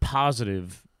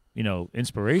positive, you know,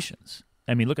 inspirations.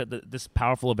 I mean, look at this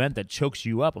powerful event that chokes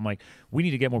you up. I'm like, we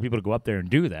need to get more people to go up there and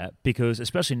do that because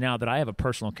especially now that I have a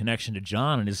personal connection to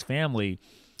John and his family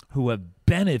who have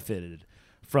benefited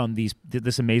from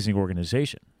this amazing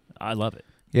organization. I love it.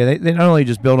 Yeah, they not only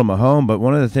just built him a home, but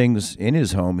one of the things in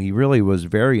his home, he really was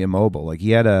very immobile. Like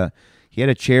he had a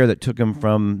chair that took him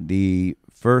from the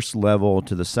first level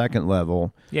to the second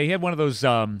level. Yeah, he had one of those,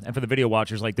 and for the video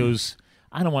watchers, like those,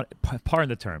 I don't want, pardon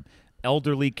the term,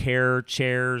 elderly care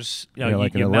chairs. You know,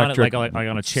 like you an mount electric, it like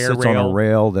on a chair sits rail. on a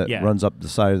rail that runs up the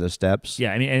side of the steps.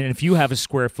 Yeah, I mean, and if you have a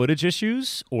square footage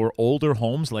issues or older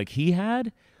homes like he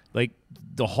had, like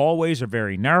the hallways are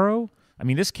very narrow. I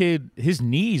mean, this kid, his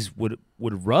knees would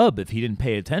rub if he didn't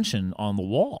pay attention on the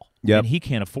wall. Yep. And he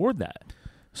can't afford that.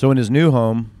 So in his new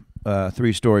home,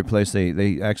 3-story place.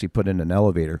 They actually put in an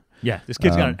elevator. Yeah, this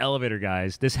kid's got an elevator,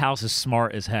 guys. This house is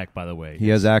smart as heck, by the way. He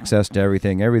has access to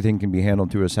everything. Everything can be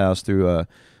handled through his house through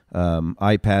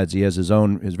iPads. He has his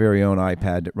very own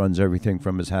iPad that runs everything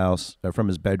from his house, from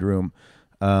his bedroom.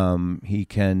 He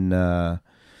can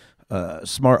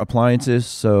smart appliances,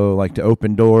 so like to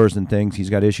open doors and things. He's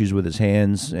got issues with his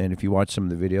hands, and if you watch some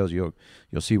of the videos,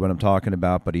 you'll see what I'm talking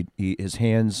about. But his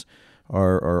hands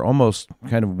are almost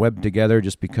kind of webbed together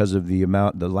just because of the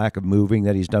lack of moving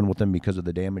that he's done with them because of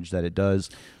the damage that it does.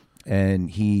 And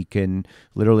he can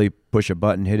literally push a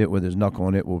button, hit it with his knuckle,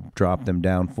 and it will drop them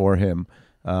down for him.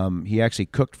 He actually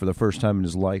cooked for the first time in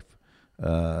his life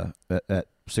at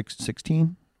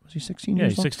 16. Was he 16 years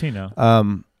old? Yeah, he's 16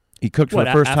 now. He cooked for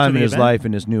the first time in his life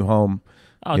in his new home.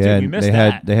 Oh, dude, we missed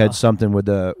that. They had something with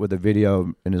a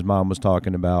video, and his mom was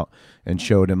talking about and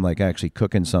showed him like actually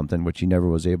cooking something, which he never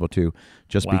was able to,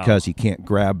 just because he can't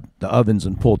grab the ovens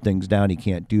and pull things down. He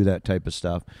can't do that type of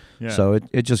stuff. Yeah. So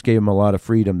it just gave him a lot of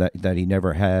freedom that he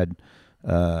never had,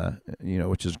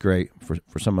 which is great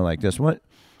for someone like this.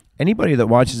 Anybody that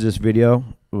watches this video,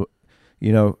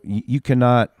 you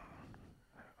cannot.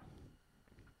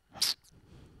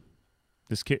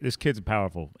 This kid's a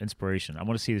powerful inspiration. I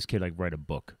want to see this kid like write a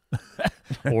book,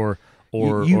 or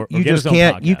you get just his own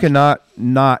can't. podcast. You cannot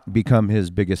not become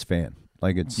his biggest fan.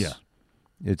 Like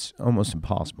it's almost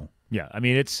impossible. Yeah, I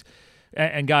mean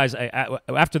and guys,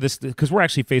 after this, because we're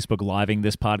actually Facebook Living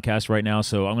this podcast right now,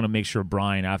 so I'm going to make sure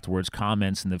Brian afterwards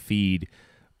comments in the feed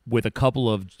with a couple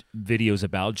of videos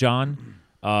about John.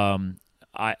 And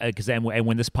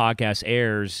when this podcast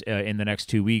airs in the next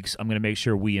 2 weeks, I'm going to make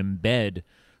sure we embed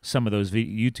some of those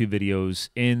YouTube videos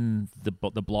in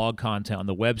the blog content on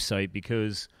the website,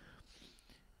 because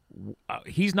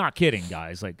he's not kidding,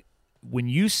 guys. Like, when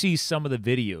you see some of the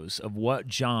videos of what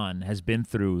John has been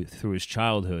through his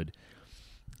childhood,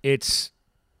 it's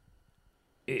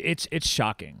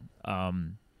shocking.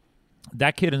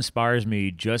 That kid inspires me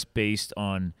just based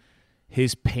on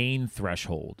his pain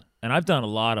threshold. And I've done a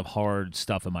lot of hard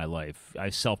stuff in my life. I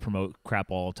self-promote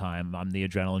crap all the time. I'm the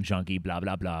adrenaline junkie, blah,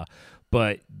 blah, blah.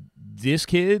 But this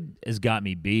kid has got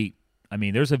me beat. I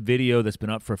mean, there's a video that's been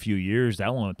up for a few years.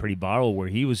 That one was pretty viral, where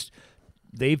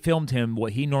they filmed him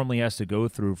what he normally has to go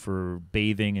through for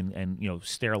bathing and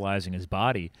sterilizing his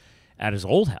body at his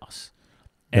old house.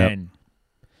 Yep. And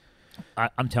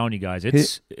I'm telling you guys,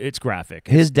 it's graphic.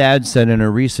 His dad said in a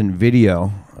recent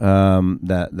video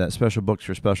that Special Books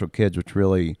for Special Kids, which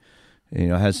really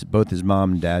has both his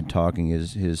mom and dad talking.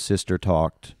 His sister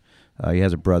talked. He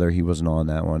has a brother. He wasn't on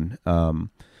that one.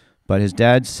 But his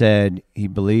dad said he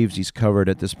believes he's covered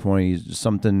at this point.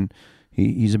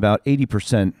 He's about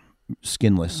 80%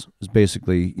 skinless. Is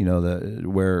basically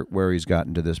where he's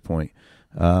gotten to this point.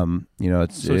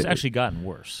 It's actually gotten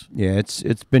worse. Yeah,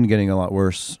 it's been getting a lot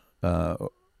worse.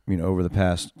 Over the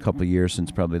past couple of years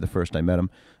since probably the first I met him.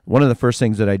 One of the first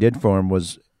things that I did for him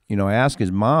was, I asked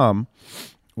his mom,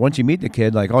 once you meet the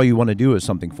kid, like, all you want to do is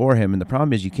something for him. And the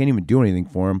problem is you can't even do anything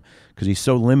for him because he's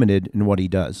so limited in what he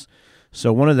does.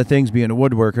 So one of the things being a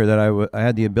woodworker that I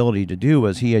had the ability to do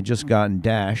was he had just gotten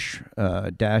Dash.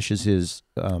 Dash is his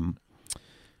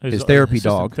therapy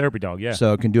dog. Therapy dog, yeah.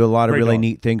 So it can do a lot of really dog.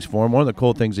 neat things for him. One of the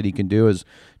cool things that he can do is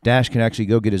Dash can actually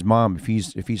go get his mom if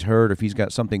he's hurt, if he's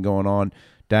got something going on.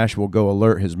 Dash will go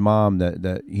alert his mom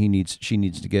that she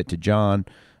needs to get to John.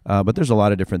 But there's a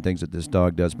lot of different things that this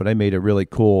dog does. But I made a really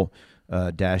cool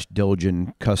Dash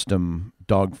Dilgen custom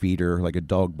dog feeder, like a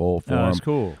dog bowl for him. That's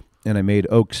cool. And I made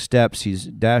oak steps.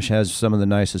 Dash has some of the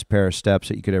nicest pair of steps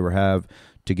that you could ever have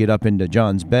to get up into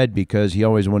John's bed, because he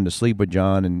always wanted to sleep with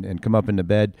John and come up into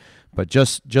bed. But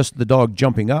just the dog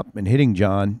jumping up and hitting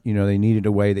John, they needed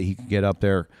a way that he could get up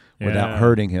there without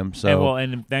hurting him. So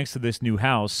and thanks to this new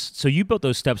house, so you built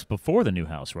those steps before the new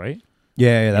house, right?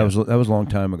 Yeah, that was a long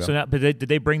time ago. So now, but did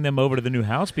they bring them over to the new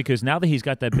house? Because now that he's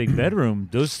got that big bedroom,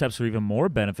 those steps are even more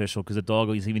beneficial because the dog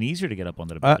is even easier to get up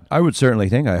onto the bed. I would certainly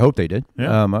think. I hope they did.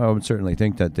 Yeah. I would certainly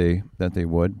think that they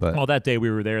would. But that day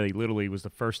we were there, literally was the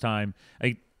first time.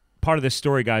 Part of this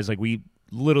story, guys, we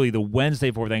literally the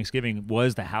Wednesday before Thanksgiving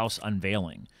was the house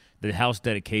unveiling, the house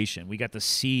dedication. We got to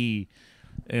see,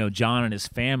 John and his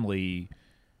family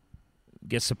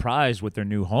get surprised with their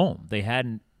new home.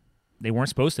 They weren't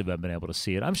supposed to have been able to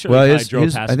see it. I'm sure they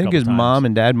drove past. I think his mom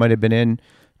and dad might have been in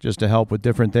just to help with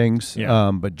different things.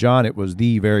 Yeah. But John, it was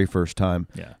the very first time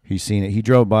he's seen it. He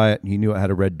drove by it and he knew it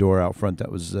had a red door out front.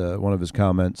 That was one of his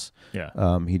comments. Yeah.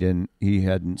 He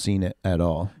hadn't seen it at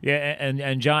all. Yeah,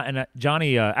 and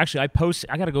Johnny. Actually,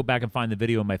 I got to go back and find the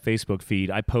video on my Facebook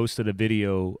feed. I posted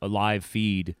a live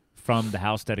feed from the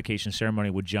house dedication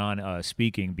ceremony with John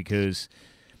speaking, because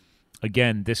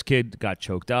again, this kid got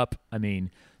choked up. I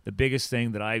mean, the biggest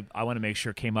thing that I want to make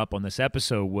sure came up on this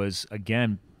episode was,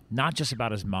 again, not just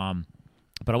about his mom,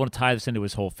 but I want to tie this into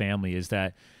his whole family, is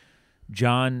that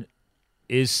John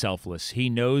is selfless. He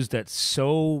knows that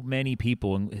so many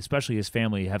people, and especially his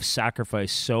family, have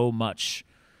sacrificed so much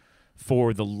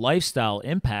for the lifestyle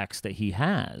impacts that he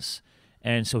has.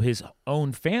 And so his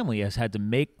own family has had to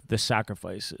make the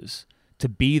sacrifices to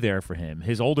be there for him.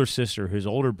 His older sister, his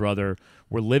older brother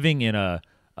were living in the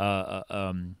house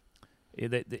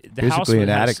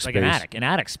an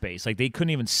attic space. Like, they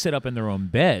couldn't even sit up in their own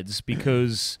beds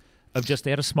because of just, they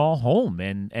had a small home,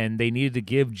 and they needed to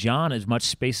give John as much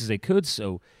space as they could.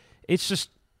 So it's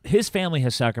just, his family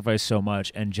has sacrificed so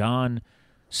much, and John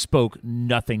spoke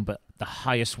nothing but the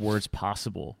highest words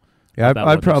possible. Yeah,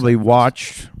 I've probably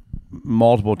watched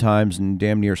multiple times and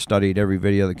damn near studied every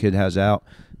video the kid has out,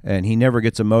 and he never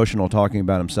gets emotional talking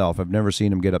about himself. I've never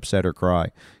seen him get upset or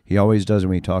cry. He always does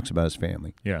when he talks about his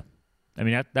family. Yeah. I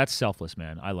mean, that's selfless,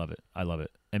 man. I love it.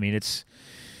 I mean, it's,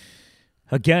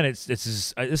 again,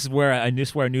 this is where I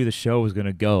knew the show was going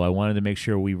to go. I wanted to make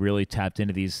sure we really tapped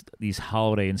into these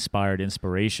holiday-inspired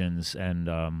inspirations, and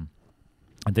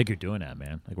I think you're doing that,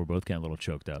 man. Like, we're both getting a little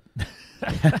choked up.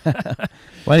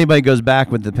 Well, anybody goes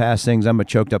back with the past things, I'm a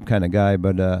choked up kind of guy,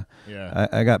 but yeah.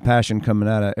 I got passion coming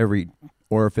out of every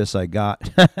orifice I got.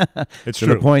 It's to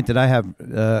true. the point that I have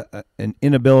an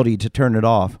inability to turn it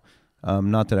off.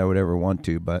 Not that I would ever want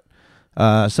to, but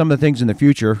some of the things in the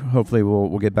future, hopefully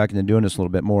we'll get back into doing this a little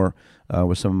bit more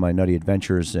with some of my nutty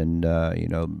adventures and,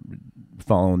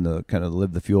 following the kind of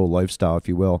live the fuel lifestyle, if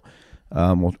you will.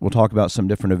 We'll talk about some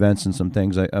different events and some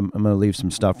things. I'm going to leave some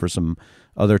stuff for some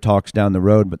other talks down the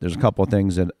road, but there's a couple of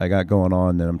things that I got going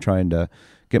on that I'm trying to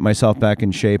get myself back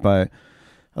in shape.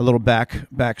 A little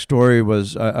backstory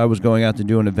was I was going out to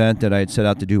do an event that I had set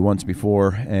out to do once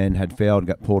before and had failed,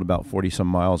 got pulled about 40-some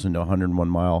miles into a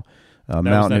 100-mile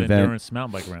mountain event. Endurance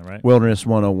mountain bike event, right? Wilderness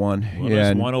 101.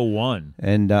 Wilderness 101.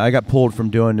 And I got pulled from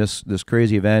doing this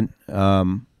crazy event.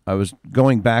 I was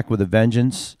going back with a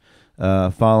vengeance,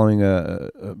 following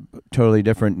a totally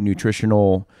different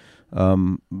nutritional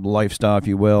lifestyle, if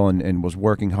you will, and was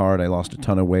working hard. I lost a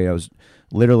ton of weight.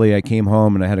 I came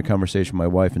home and I had a conversation with my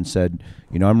wife and said,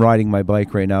 I'm riding my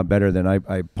bike right now better than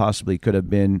I possibly could have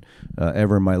been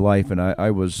ever in my life. And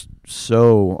I was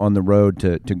so on the road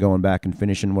to going back and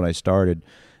finishing what I started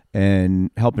and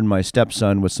helping my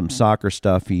stepson with some soccer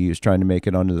stuff. He was trying to make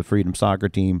it onto the Freedom soccer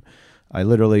team. I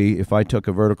literally, if I took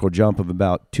a vertical jump of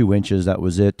about 2 inches, that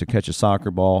was it, to catch a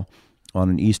soccer ball on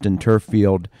an Easton turf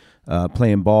field,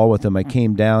 playing ball with him. I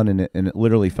came down and it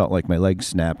literally felt like my leg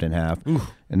snapped in half.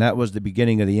 Oof. And that was the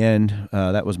beginning of the end.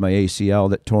 That was my ACL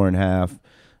that tore in half.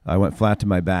 I went flat to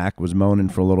my back, was moaning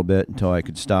for a little bit until I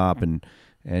could stop. And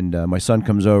my son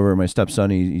comes over, my stepson,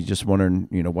 he's just wondering,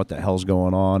 what the hell's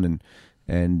going on.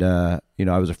 And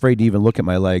I was afraid to even look at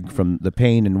my leg from the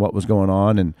pain and what was going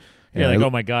on. And yeah, like, oh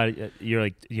my God, you're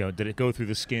like, did it go through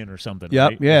the skin or something? Yep,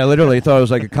 right? Yeah, literally thought it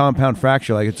was like a compound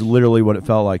fracture. Like, it's literally what it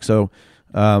felt like. So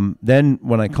then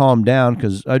when I calmed down,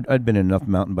 because I'd been in enough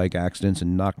mountain bike accidents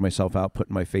and knocked myself out,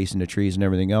 putting my face into trees and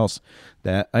everything else,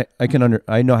 that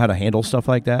I know how to handle stuff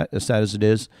like that, as sad as it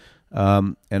is.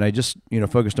 And I just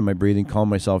focused on my breathing,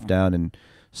 calmed myself down, and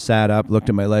sat up, looked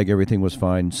at my leg, everything was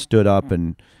fine, stood up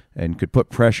and could put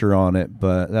pressure on it.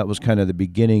 But that was kind of the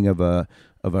beginning of a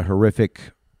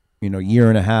horrific year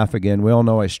and a half. Again, we all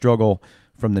know I struggle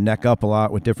from the neck up a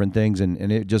lot with different things,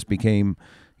 and it just became,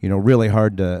 really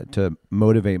hard to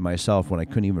motivate myself when I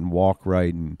couldn't even walk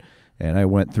right, and I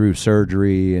went through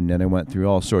surgery, and then I went through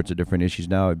all sorts of different issues.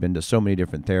 Now I've been to so many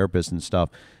different therapists and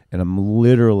stuff, and I'm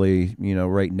literally,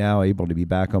 right now able to be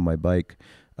back on my bike.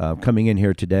 Coming in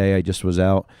here today, I just was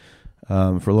out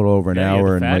for a little over an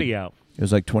hour, and out. It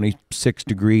was like 26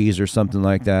 degrees or something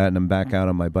like that, and I'm back out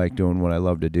on my bike doing what I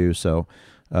love to do. So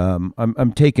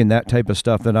I'm taking that type of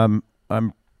stuff that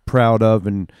I'm proud of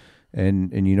and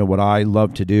what I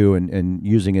love to do and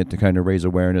using it to kind of raise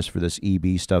awareness for this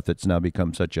EB stuff that's now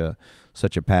become such a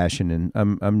passion.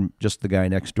 And I'm just the guy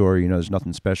next door. There's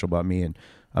nothing special about me, and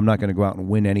I'm not going to go out and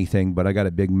win anything, but I got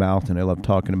a big mouth and I love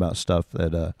talking about stuff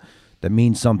that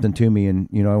means something to me. And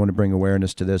I want to bring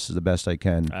awareness to this as the best I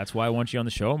can. That's why I want you on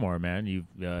the show more, man.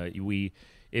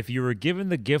 If you were given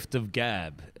the gift of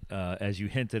gab, as you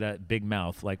hinted at, big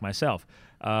mouth like myself,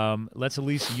 let's at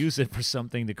least use it for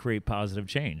something to create positive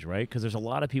change, right? Because there's a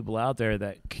lot of people out there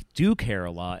that do care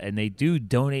a lot, and they do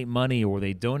donate money or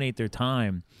they donate their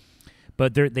time,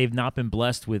 but they've not been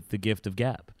blessed with the gift of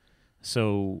gab.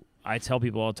 So I tell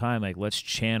people all the time, like, let's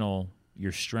channel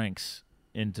your strengths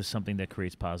into something that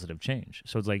creates positive change.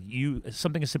 So it's like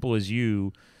something as simple as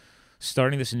you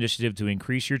starting this initiative to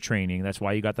increase your training. That's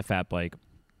why you got the fat bike.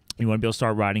 You want to be able to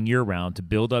start riding year-round to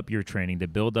build up your training, to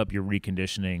build up your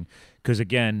reconditioning. Because,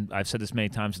 again, I've said this many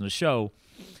times in the show,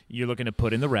 you're looking to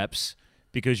put in the reps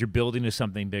because you're building to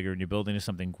something bigger and you're building to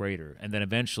something greater. And then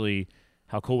eventually,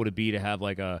 how cool would it be to have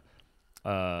like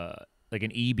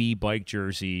an EB bike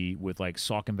jersey with like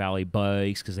Saucon Valley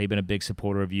Bikes because they've been a big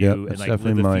supporter of you, Yep, and that's like Live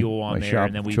definitely the Fuel on my there, shop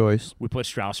and then of choice. we put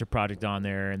Strausser Project on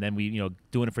there, and then we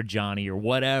doing it for Johnny or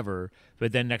whatever.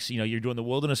 But then next you're doing the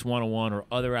Wilderness 101 or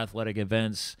other athletic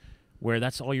events where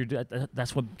that's all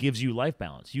that's what gives you life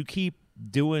balance. You keep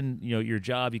doing your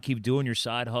job, you keep doing your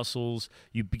side hustles,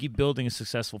 you keep building a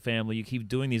successful family, you keep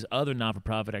doing these other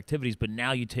not-for-profit activities, but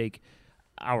now you take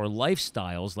our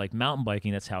lifestyles like mountain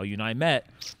biking, that's how you and I met,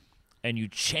 and you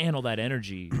channel that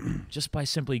energy just by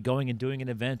simply going and doing an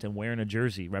event and wearing a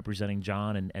jersey representing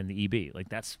John and the EB. Like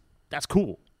that's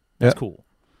cool. That's cool.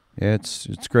 Yeah,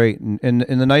 it's great. And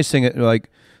the nice thing,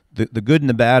 like the good and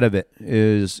the bad of it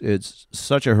is it's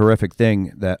such a horrific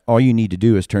thing that all you need to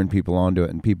do is turn people onto it,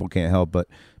 and people can't help but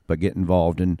get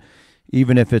involved. And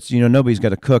even if it's, nobody's got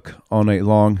to cook all night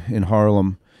long in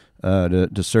Harlem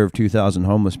to serve 2,000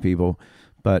 homeless people,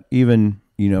 but even,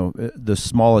 the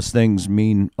smallest things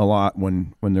mean a lot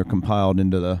when they're compiled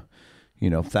into the,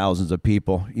 thousands of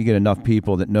people. You get enough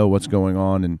people that know what's going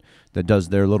on and that does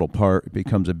their little part, it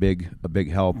becomes a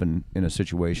big help in a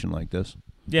situation like this.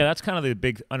 Yeah, that's kind of the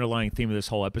big underlying theme of this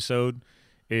whole episode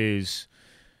is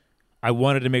I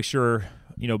wanted to make sure,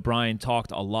 Brian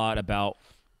talked a lot about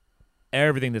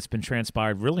everything that's been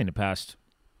transpired really in the past,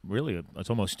 really, it's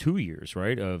almost 2 years,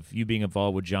 right, of you being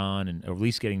involved with John and or at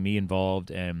least getting me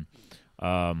involved. And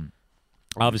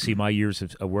obviously my years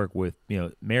of work with,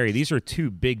 Mary. These are two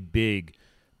big,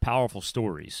 powerful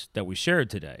stories that we shared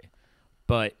today.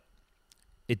 But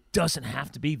it doesn't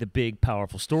have to be the big,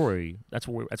 powerful story. That's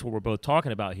what we're both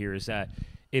talking about here, is that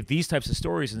if these types of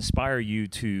stories inspire you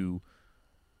to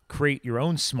create your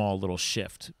own small little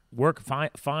shift,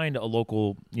 find a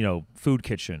local, food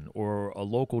kitchen or a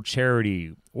local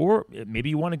charity, or maybe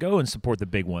you want to go and support the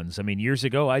big ones. I mean, years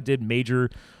ago, I did major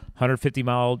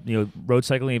 150-mile, road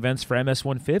cycling events for MS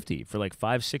 150 for like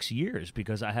 5-6 years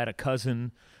because I had a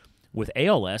cousin with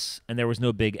ALS, and there was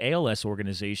no big ALS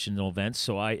organizational events.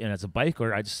 So and as a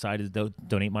biker, I decided to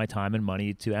donate my time and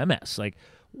money to MS. Like,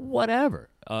 whatever.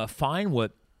 Find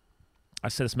what, I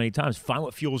said this many times, find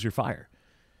what fuels your fire.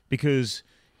 Because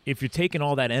if you're taking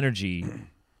all that energy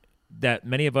that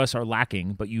many of us are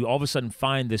lacking, but you all of a sudden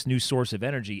find this new source of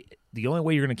energy, the only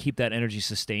way you're going to keep that energy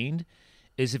sustained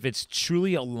is if it's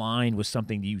truly aligned with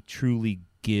something you truly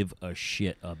give a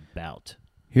shit about.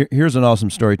 Here's an awesome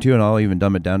story too, and I'll even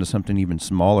dumb it down to something even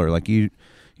smaller. Like you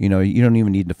don't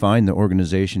even need to find the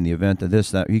organization, the event,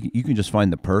 that. You can just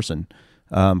find the person.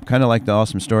 Kind of like the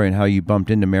awesome story and how you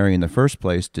bumped into Mary in the first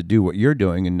place to do what you're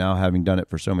doing, and now having done it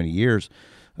for so many years.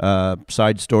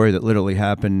 Side story that literally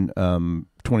happened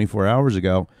 24 hours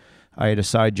ago. I had a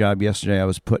side job yesterday.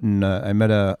 I met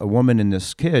a woman, and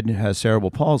this kid has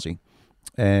cerebral palsy,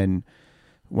 and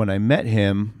when I met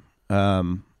him,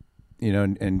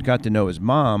 and got to know his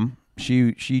mom,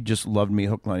 she just loved me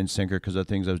hook, line, and sinker because of the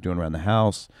things I was doing around the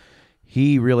house.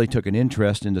 He really took an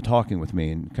interest into talking with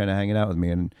me and kind of hanging out with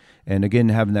me, and again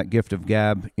having that gift of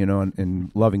gab,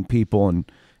 and loving people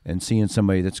and seeing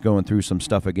somebody that's going through some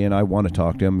stuff again. I want to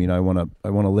talk to him. I want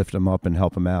to lift him up and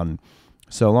help him out. And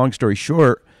so, long story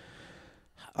short,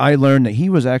 I learned that he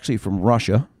was actually from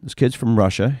Russia. This kid's from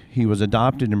Russia. He was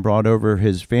adopted and brought over.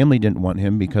 His family didn't want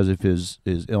him because of his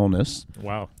illness.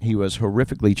 Wow. He was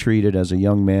horrifically treated as a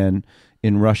young man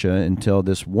in Russia until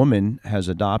this woman has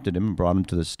adopted him and brought him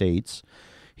to the States.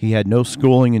 He had no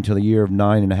schooling until the year of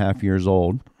 9.5 years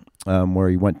old, where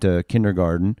he went to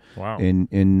kindergarten. Wow.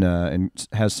 And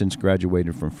has since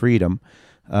graduated from Freedom.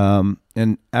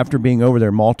 And after being over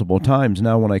there multiple times,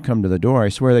 now when I come to the door, I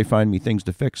swear they find me things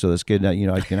to fix so this kid,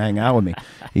 I can hang out with me.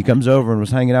 He comes over and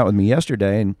was hanging out with me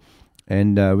yesterday,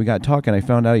 and we got talking. I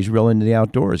found out he's real into the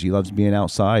outdoors. He loves being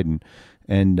outside,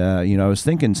 and I was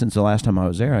thinking since the last time I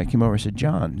was there, I came over, I said,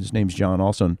 John, his name's John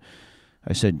also, and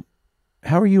I said,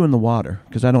 how are you in the water?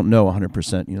 Because I don't know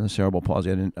 100%, the cerebral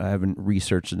palsy. I haven't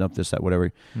researched enough this, that,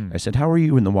 whatever. I said, how are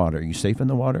you in the water? Are you safe in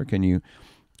the water? Can you...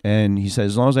 And he said,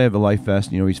 as long as I have a life vest,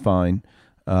 he's fine.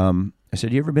 I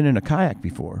said, you ever been in a kayak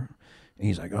before? And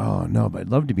he's like, oh, no, but I'd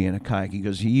love to be in a kayak. He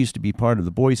goes, he used to be part of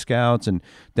the Boy Scouts. And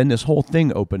then this whole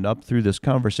thing opened up through this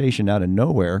conversation out of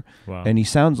nowhere. Wow. And he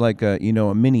sounds like a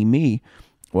mini me.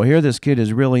 Well, here this kid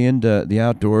is really into the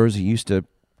outdoors. He used to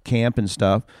camp and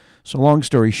stuff. So long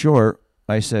story short,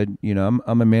 I said, I'm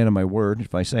a man of my word.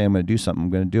 If I say I'm going to do something,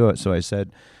 I'm going to do it. So I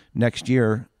said, next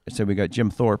year, I said, we got Jim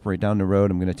Thorpe right down the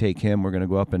road. I'm going to take him. We're going to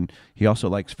go up, and he also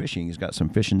likes fishing. He's got some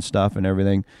fishing stuff and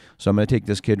everything. So I'm going to take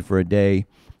this kid for a day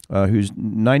who's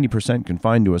 90%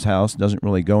 confined to his house, doesn't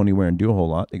really go anywhere and do a whole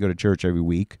lot. They go to church every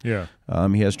week. Yeah.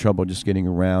 He has trouble just getting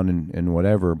around and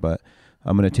whatever, but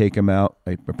I'm going to take him out.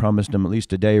 I promised him at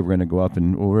least a day. We're going to go up,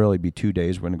 and we'll really be 2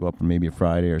 days. We're going to go up on maybe a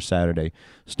Friday or Saturday,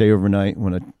 stay overnight,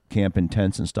 want to camp in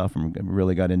tents and stuff. And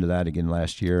really got into that again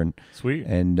last year. And Sweet.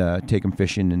 And take him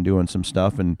fishing and doing some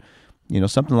stuff. And,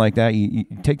 something like that, you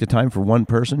take the time for one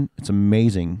person, it's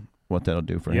amazing what that'll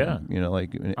do for him.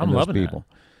 Like I'm those loving people.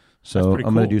 that. So I'm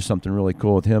going cool. to do something really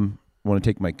cool with him. I want to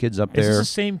take my kids up there. Is this the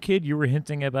same kid you were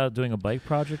hinting about doing a bike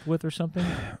project with or something?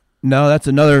 No, that's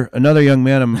another young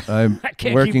man I'm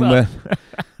working with.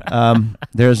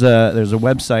 There's a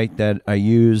website that I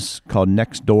use called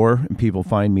Nextdoor, and people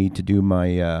find me to do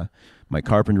my my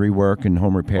carpentry work and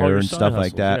home repair and stuff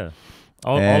like that. Yeah.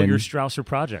 All your Strausser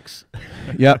projects.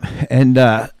 Yep.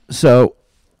 And so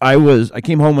I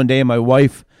came home one day, and my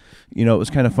wife, it was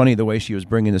kind of funny the way she was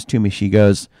bringing this to me. She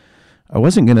goes, I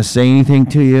wasn't going to say anything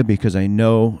to you because I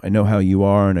know how you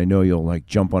are, and I know you'll like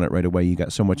jump on it right away. You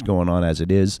got so much going on as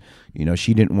it is.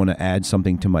 She didn't want to add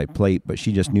something to my plate, but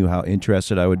she just knew how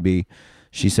interested I would be.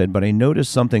 She said, but I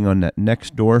noticed something on that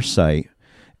Nextdoor site.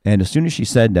 And as soon as she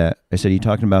said that, I said, you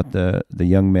talking about the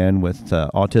young man with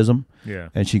autism? Yeah.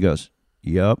 And she goes,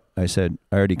 yep. I said,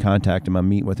 I already contacted him. I'm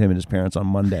meeting with him and his parents on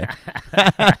Monday.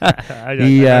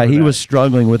 He was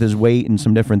struggling with his weight and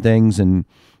some different things, and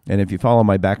if you follow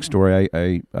my backstory,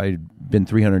 I'd been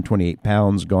 328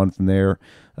 pounds, gone from there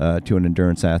to an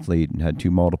endurance athlete, and had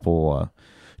two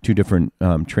different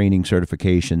training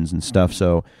certifications and stuff.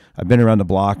 So I've been around the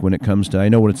block when it comes to, I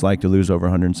know what it's like to lose over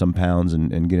 100 and some pounds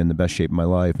and get in the best shape of my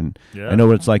life. And I know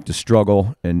what it's like to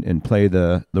struggle and play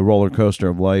the roller coaster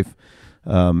of life,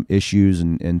 issues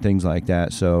and things like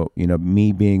that. So,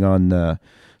 me being on the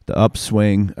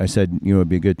upswing, I said, it'd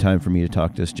be a good time for me to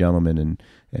talk to this gentleman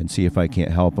and see if I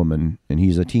can't help him. And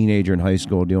he's a teenager in high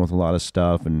school dealing with a lot of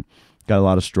stuff and got a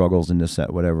lot of struggles in this,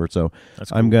 that, whatever. So cool.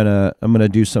 I'm gonna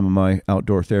do some of my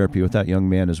outdoor therapy with that young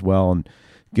man as well, and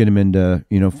get him into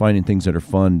finding things that are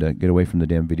fun to get away from the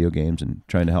damn video games, and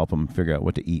trying to help him figure out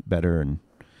what to eat better. And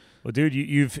well, dude,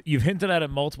 you've hinted at it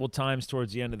multiple times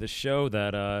towards the end of the show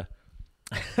that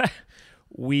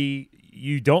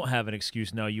you don't have an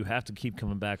excuse now. You have to keep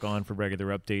coming back on for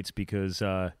regular updates because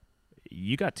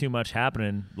you got too much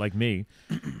happening like me.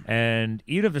 And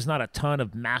even if there's not a ton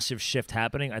of massive shift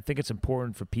happening, I think it's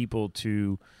important for people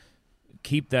to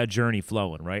keep that journey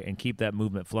flowing, right? And keep that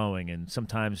movement flowing. And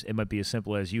sometimes it might be as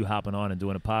simple as you hopping on and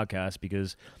doing a podcast,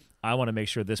 because I want to make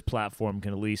sure this platform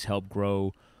can at least help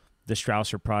grow the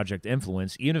Strausser Project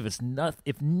influence, even if it's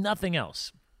if nothing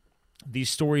else. These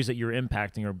stories that you're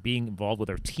impacting or being involved with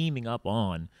or teaming up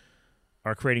on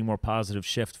are creating more positive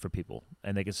shift for people.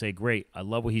 And they can say, great, I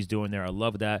love what he's doing there. I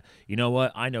love that. You know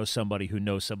what? I know somebody who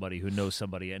knows somebody who knows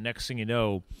somebody. And next thing you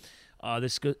know,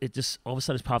 it just all of a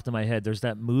sudden it's popped in my head. There's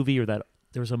that movie there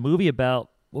was a movie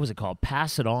about, what was it called?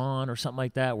 Pass It On or something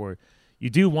like that, where you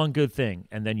do one good thing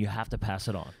and then you have to pass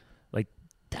it on. Like,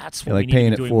 that's what we need to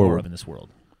be doing more of in this world.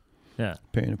 Yeah.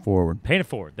 Paying it forward. Paying it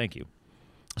forward. Thank you.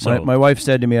 So my wife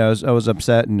said to me, I was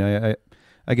upset, and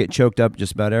I get choked up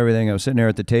just about everything. I was sitting there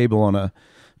at the table on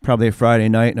probably a Friday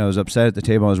night, and I was upset at the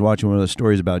table. I was watching one of the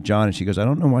stories about John, and she goes, I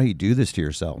don't know why you do this to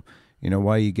yourself.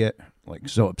 Why you get like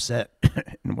so upset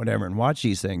and whatever and watch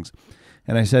these things.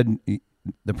 And I said,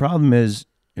 the problem is,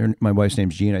 my wife's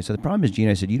name's Jean. I said, the problem is, Jean,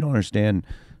 I said, you don't understand.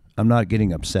 I'm not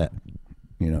getting upset.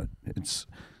 It's.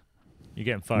 You're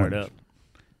getting fired up.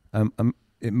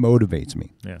 It motivates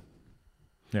me. Yeah.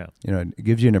 Yeah. It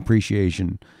gives you an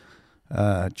appreciation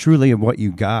truly of what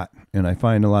you got. And I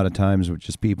find a lot of times with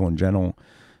just people in general,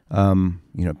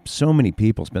 so many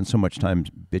people spend so much time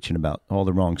bitching about all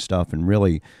the wrong stuff and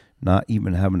really not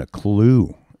even having a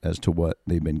clue as to what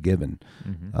they've been given.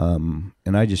 Mm-hmm.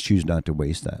 And I just choose not to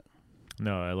waste that.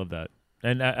 No, I love that.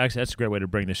 And actually, that's a great way to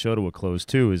bring the show to a close,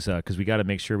 too, is because we got to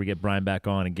make sure we get Brian back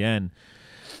on again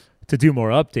to do more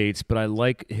updates. But I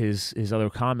like his other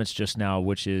comments just now,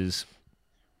 which is,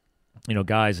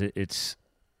 guys,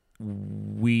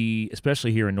 we,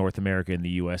 especially here in North America, in the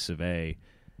U.S. of A.,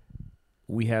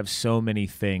 we have so many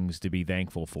things to be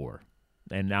thankful for.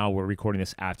 And now we're recording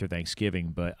this after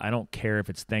Thanksgiving, but I don't care if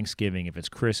it's Thanksgiving, if it's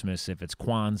Christmas, if it's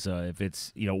Kwanzaa, if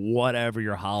it's, whatever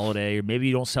your holiday, or maybe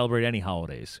you don't celebrate any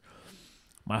holidays.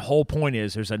 My whole point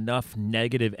is there's enough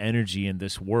negative energy in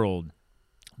this world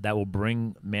that will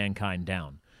bring mankind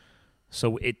down.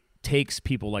 So it takes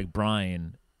people like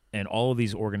Brian and all of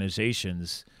these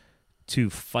organizations to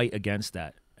fight against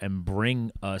that and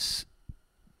bring us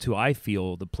to, I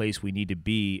feel, the place we need to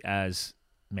be as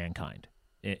mankind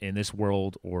in this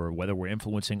world, or whether we're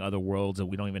influencing other worlds that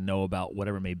we don't even know about,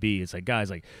 whatever it may be. It's like, guys,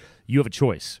 like, you have a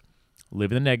choice.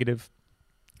 Live in the negative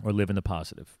or live in the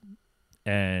positive.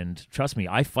 And trust me,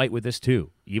 I fight with this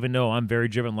too. Even though I'm very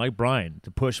driven like Brian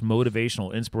to push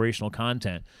motivational, inspirational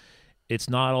content, it's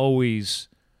not always,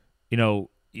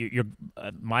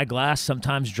 my glass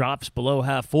sometimes drops below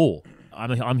half full.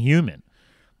 I'm human.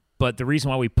 But the reason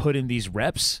why we put in these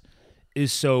reps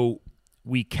is so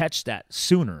we catch that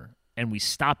sooner and we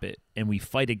stop it and we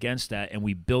fight against that and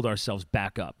we build ourselves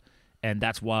back up. And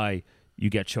that's why you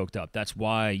get choked up. That's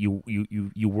why you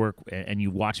work and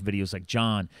you watch videos like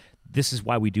John. This is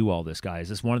why we do all this, guys.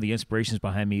 It's one of the inspirations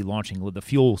behind me launching Live the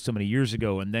Fuel so many years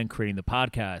ago and then creating the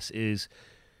podcast is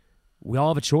we all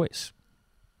have a choice.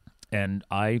 And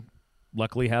I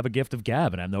luckily have a gift of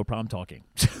gab and I have no problem talking.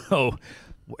 So,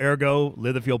 ergo,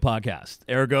 Live the Fuel podcast.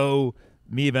 Ergo,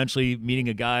 me eventually meeting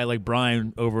a guy like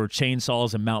Brian over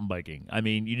chainsaws and mountain biking. I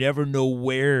mean, you never know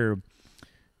where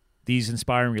these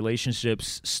inspiring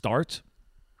relationships start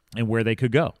and where they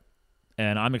could go.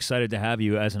 And I'm excited to have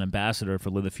you as an ambassador for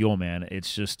Live the Fuel, man.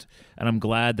 It's just, and I'm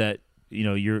glad that,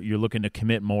 you're looking to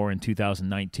commit more in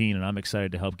 2019, and I'm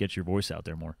excited to help get your voice out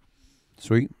there more.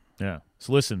 Sweet. Yeah.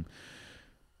 So listen,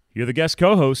 you're the guest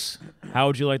co-host. How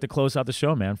would you like to close out the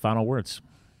show, man? Final words.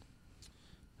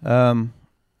 I'll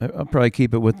probably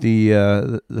keep it with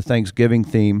the Thanksgiving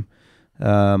theme.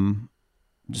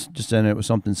 Just end it with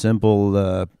something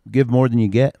simple. Give more than you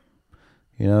get.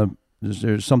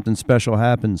 There's something special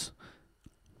happens.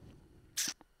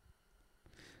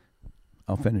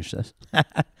 I'll finish this.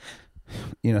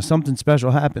 Something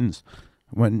special happens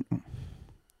when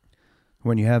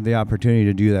you have the opportunity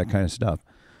to do that kind of stuff.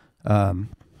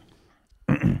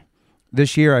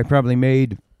 This year I probably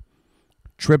made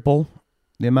triple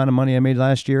the amount of money I made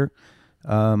last year.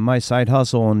 My side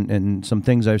hustle and some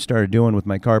things I've started doing with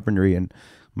my carpentry and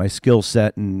my skill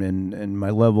set and my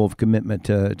level of commitment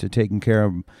to taking care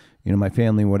of my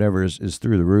family and whatever is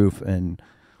through the roof. And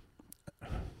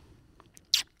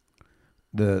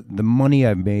the money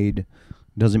I've made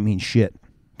doesn't mean shit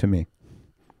to me.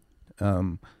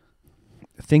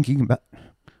 Thinking about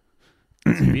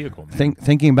it's a vehicle, man.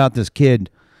 Thinking about this kid,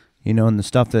 and the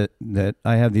stuff that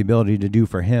I have the ability to do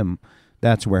for him,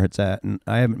 that's where it's at. And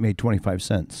I haven't made 25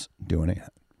 cents doing it.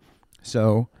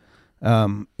 So,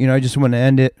 I just want to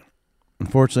end it,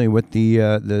 unfortunately, with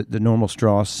the normal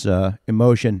Strauss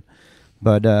emotion.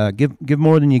 But give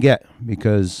more than you get,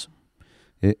 because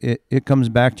it comes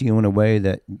back to you in a way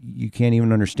that you can't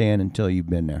even understand until you've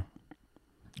been there.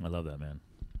 I love that, man.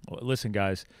 Well, listen,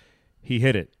 guys, he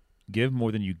hit it. Give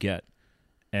more than you get.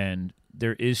 And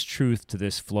there is truth to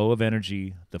this flow of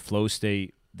energy, the flow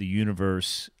state, the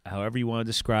universe, however you want to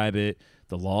describe it,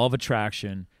 the law of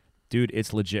attraction. Dude,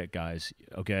 it's legit, guys,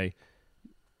 okay?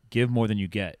 Give more than you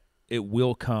get. It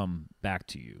will come back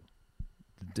to you.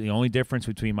 The only difference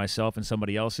between myself and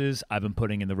somebody else is I've been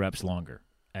putting in the reps longer,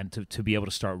 and to be able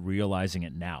to start realizing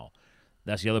it now.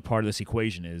 That's the other part of this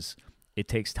equation is it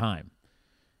takes time.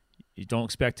 You don't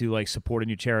expect to support a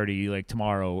new charity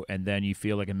tomorrow and then you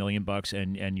feel like $1 million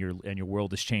and your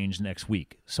world has changed next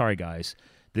week. Sorry, guys.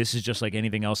 This is just like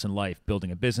anything else in life,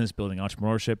 building a business, building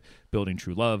entrepreneurship, building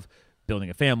true love, building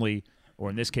a family, or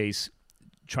in this case,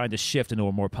 trying to shift into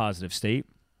a more positive state.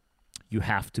 You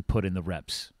have to put in the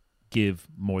reps. Give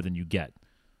more than you get,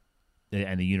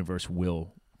 and the universe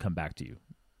will come back to you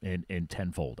in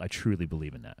tenfold. I truly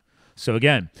believe in that. So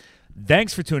again,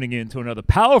 thanks for tuning in to another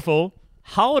powerful,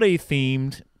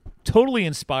 holiday-themed, totally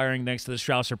inspiring, thanks to the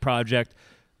Strausser Project,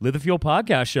 Live the Fuel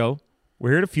podcast show.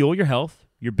 We're here to fuel your health,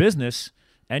 your business,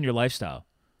 and your lifestyle.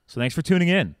 So thanks for tuning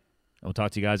in, and we'll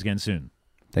talk to you guys again soon.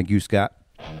 Thank you, Scott.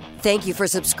 Thank you for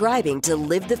subscribing to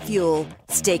Live the Fuel.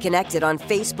 Stay connected on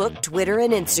Facebook, Twitter,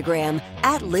 and Instagram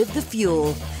at Live the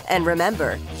Fuel. And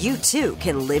remember, you too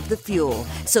can live the fuel.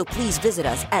 So please visit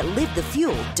us at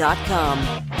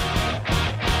livethefuel.com.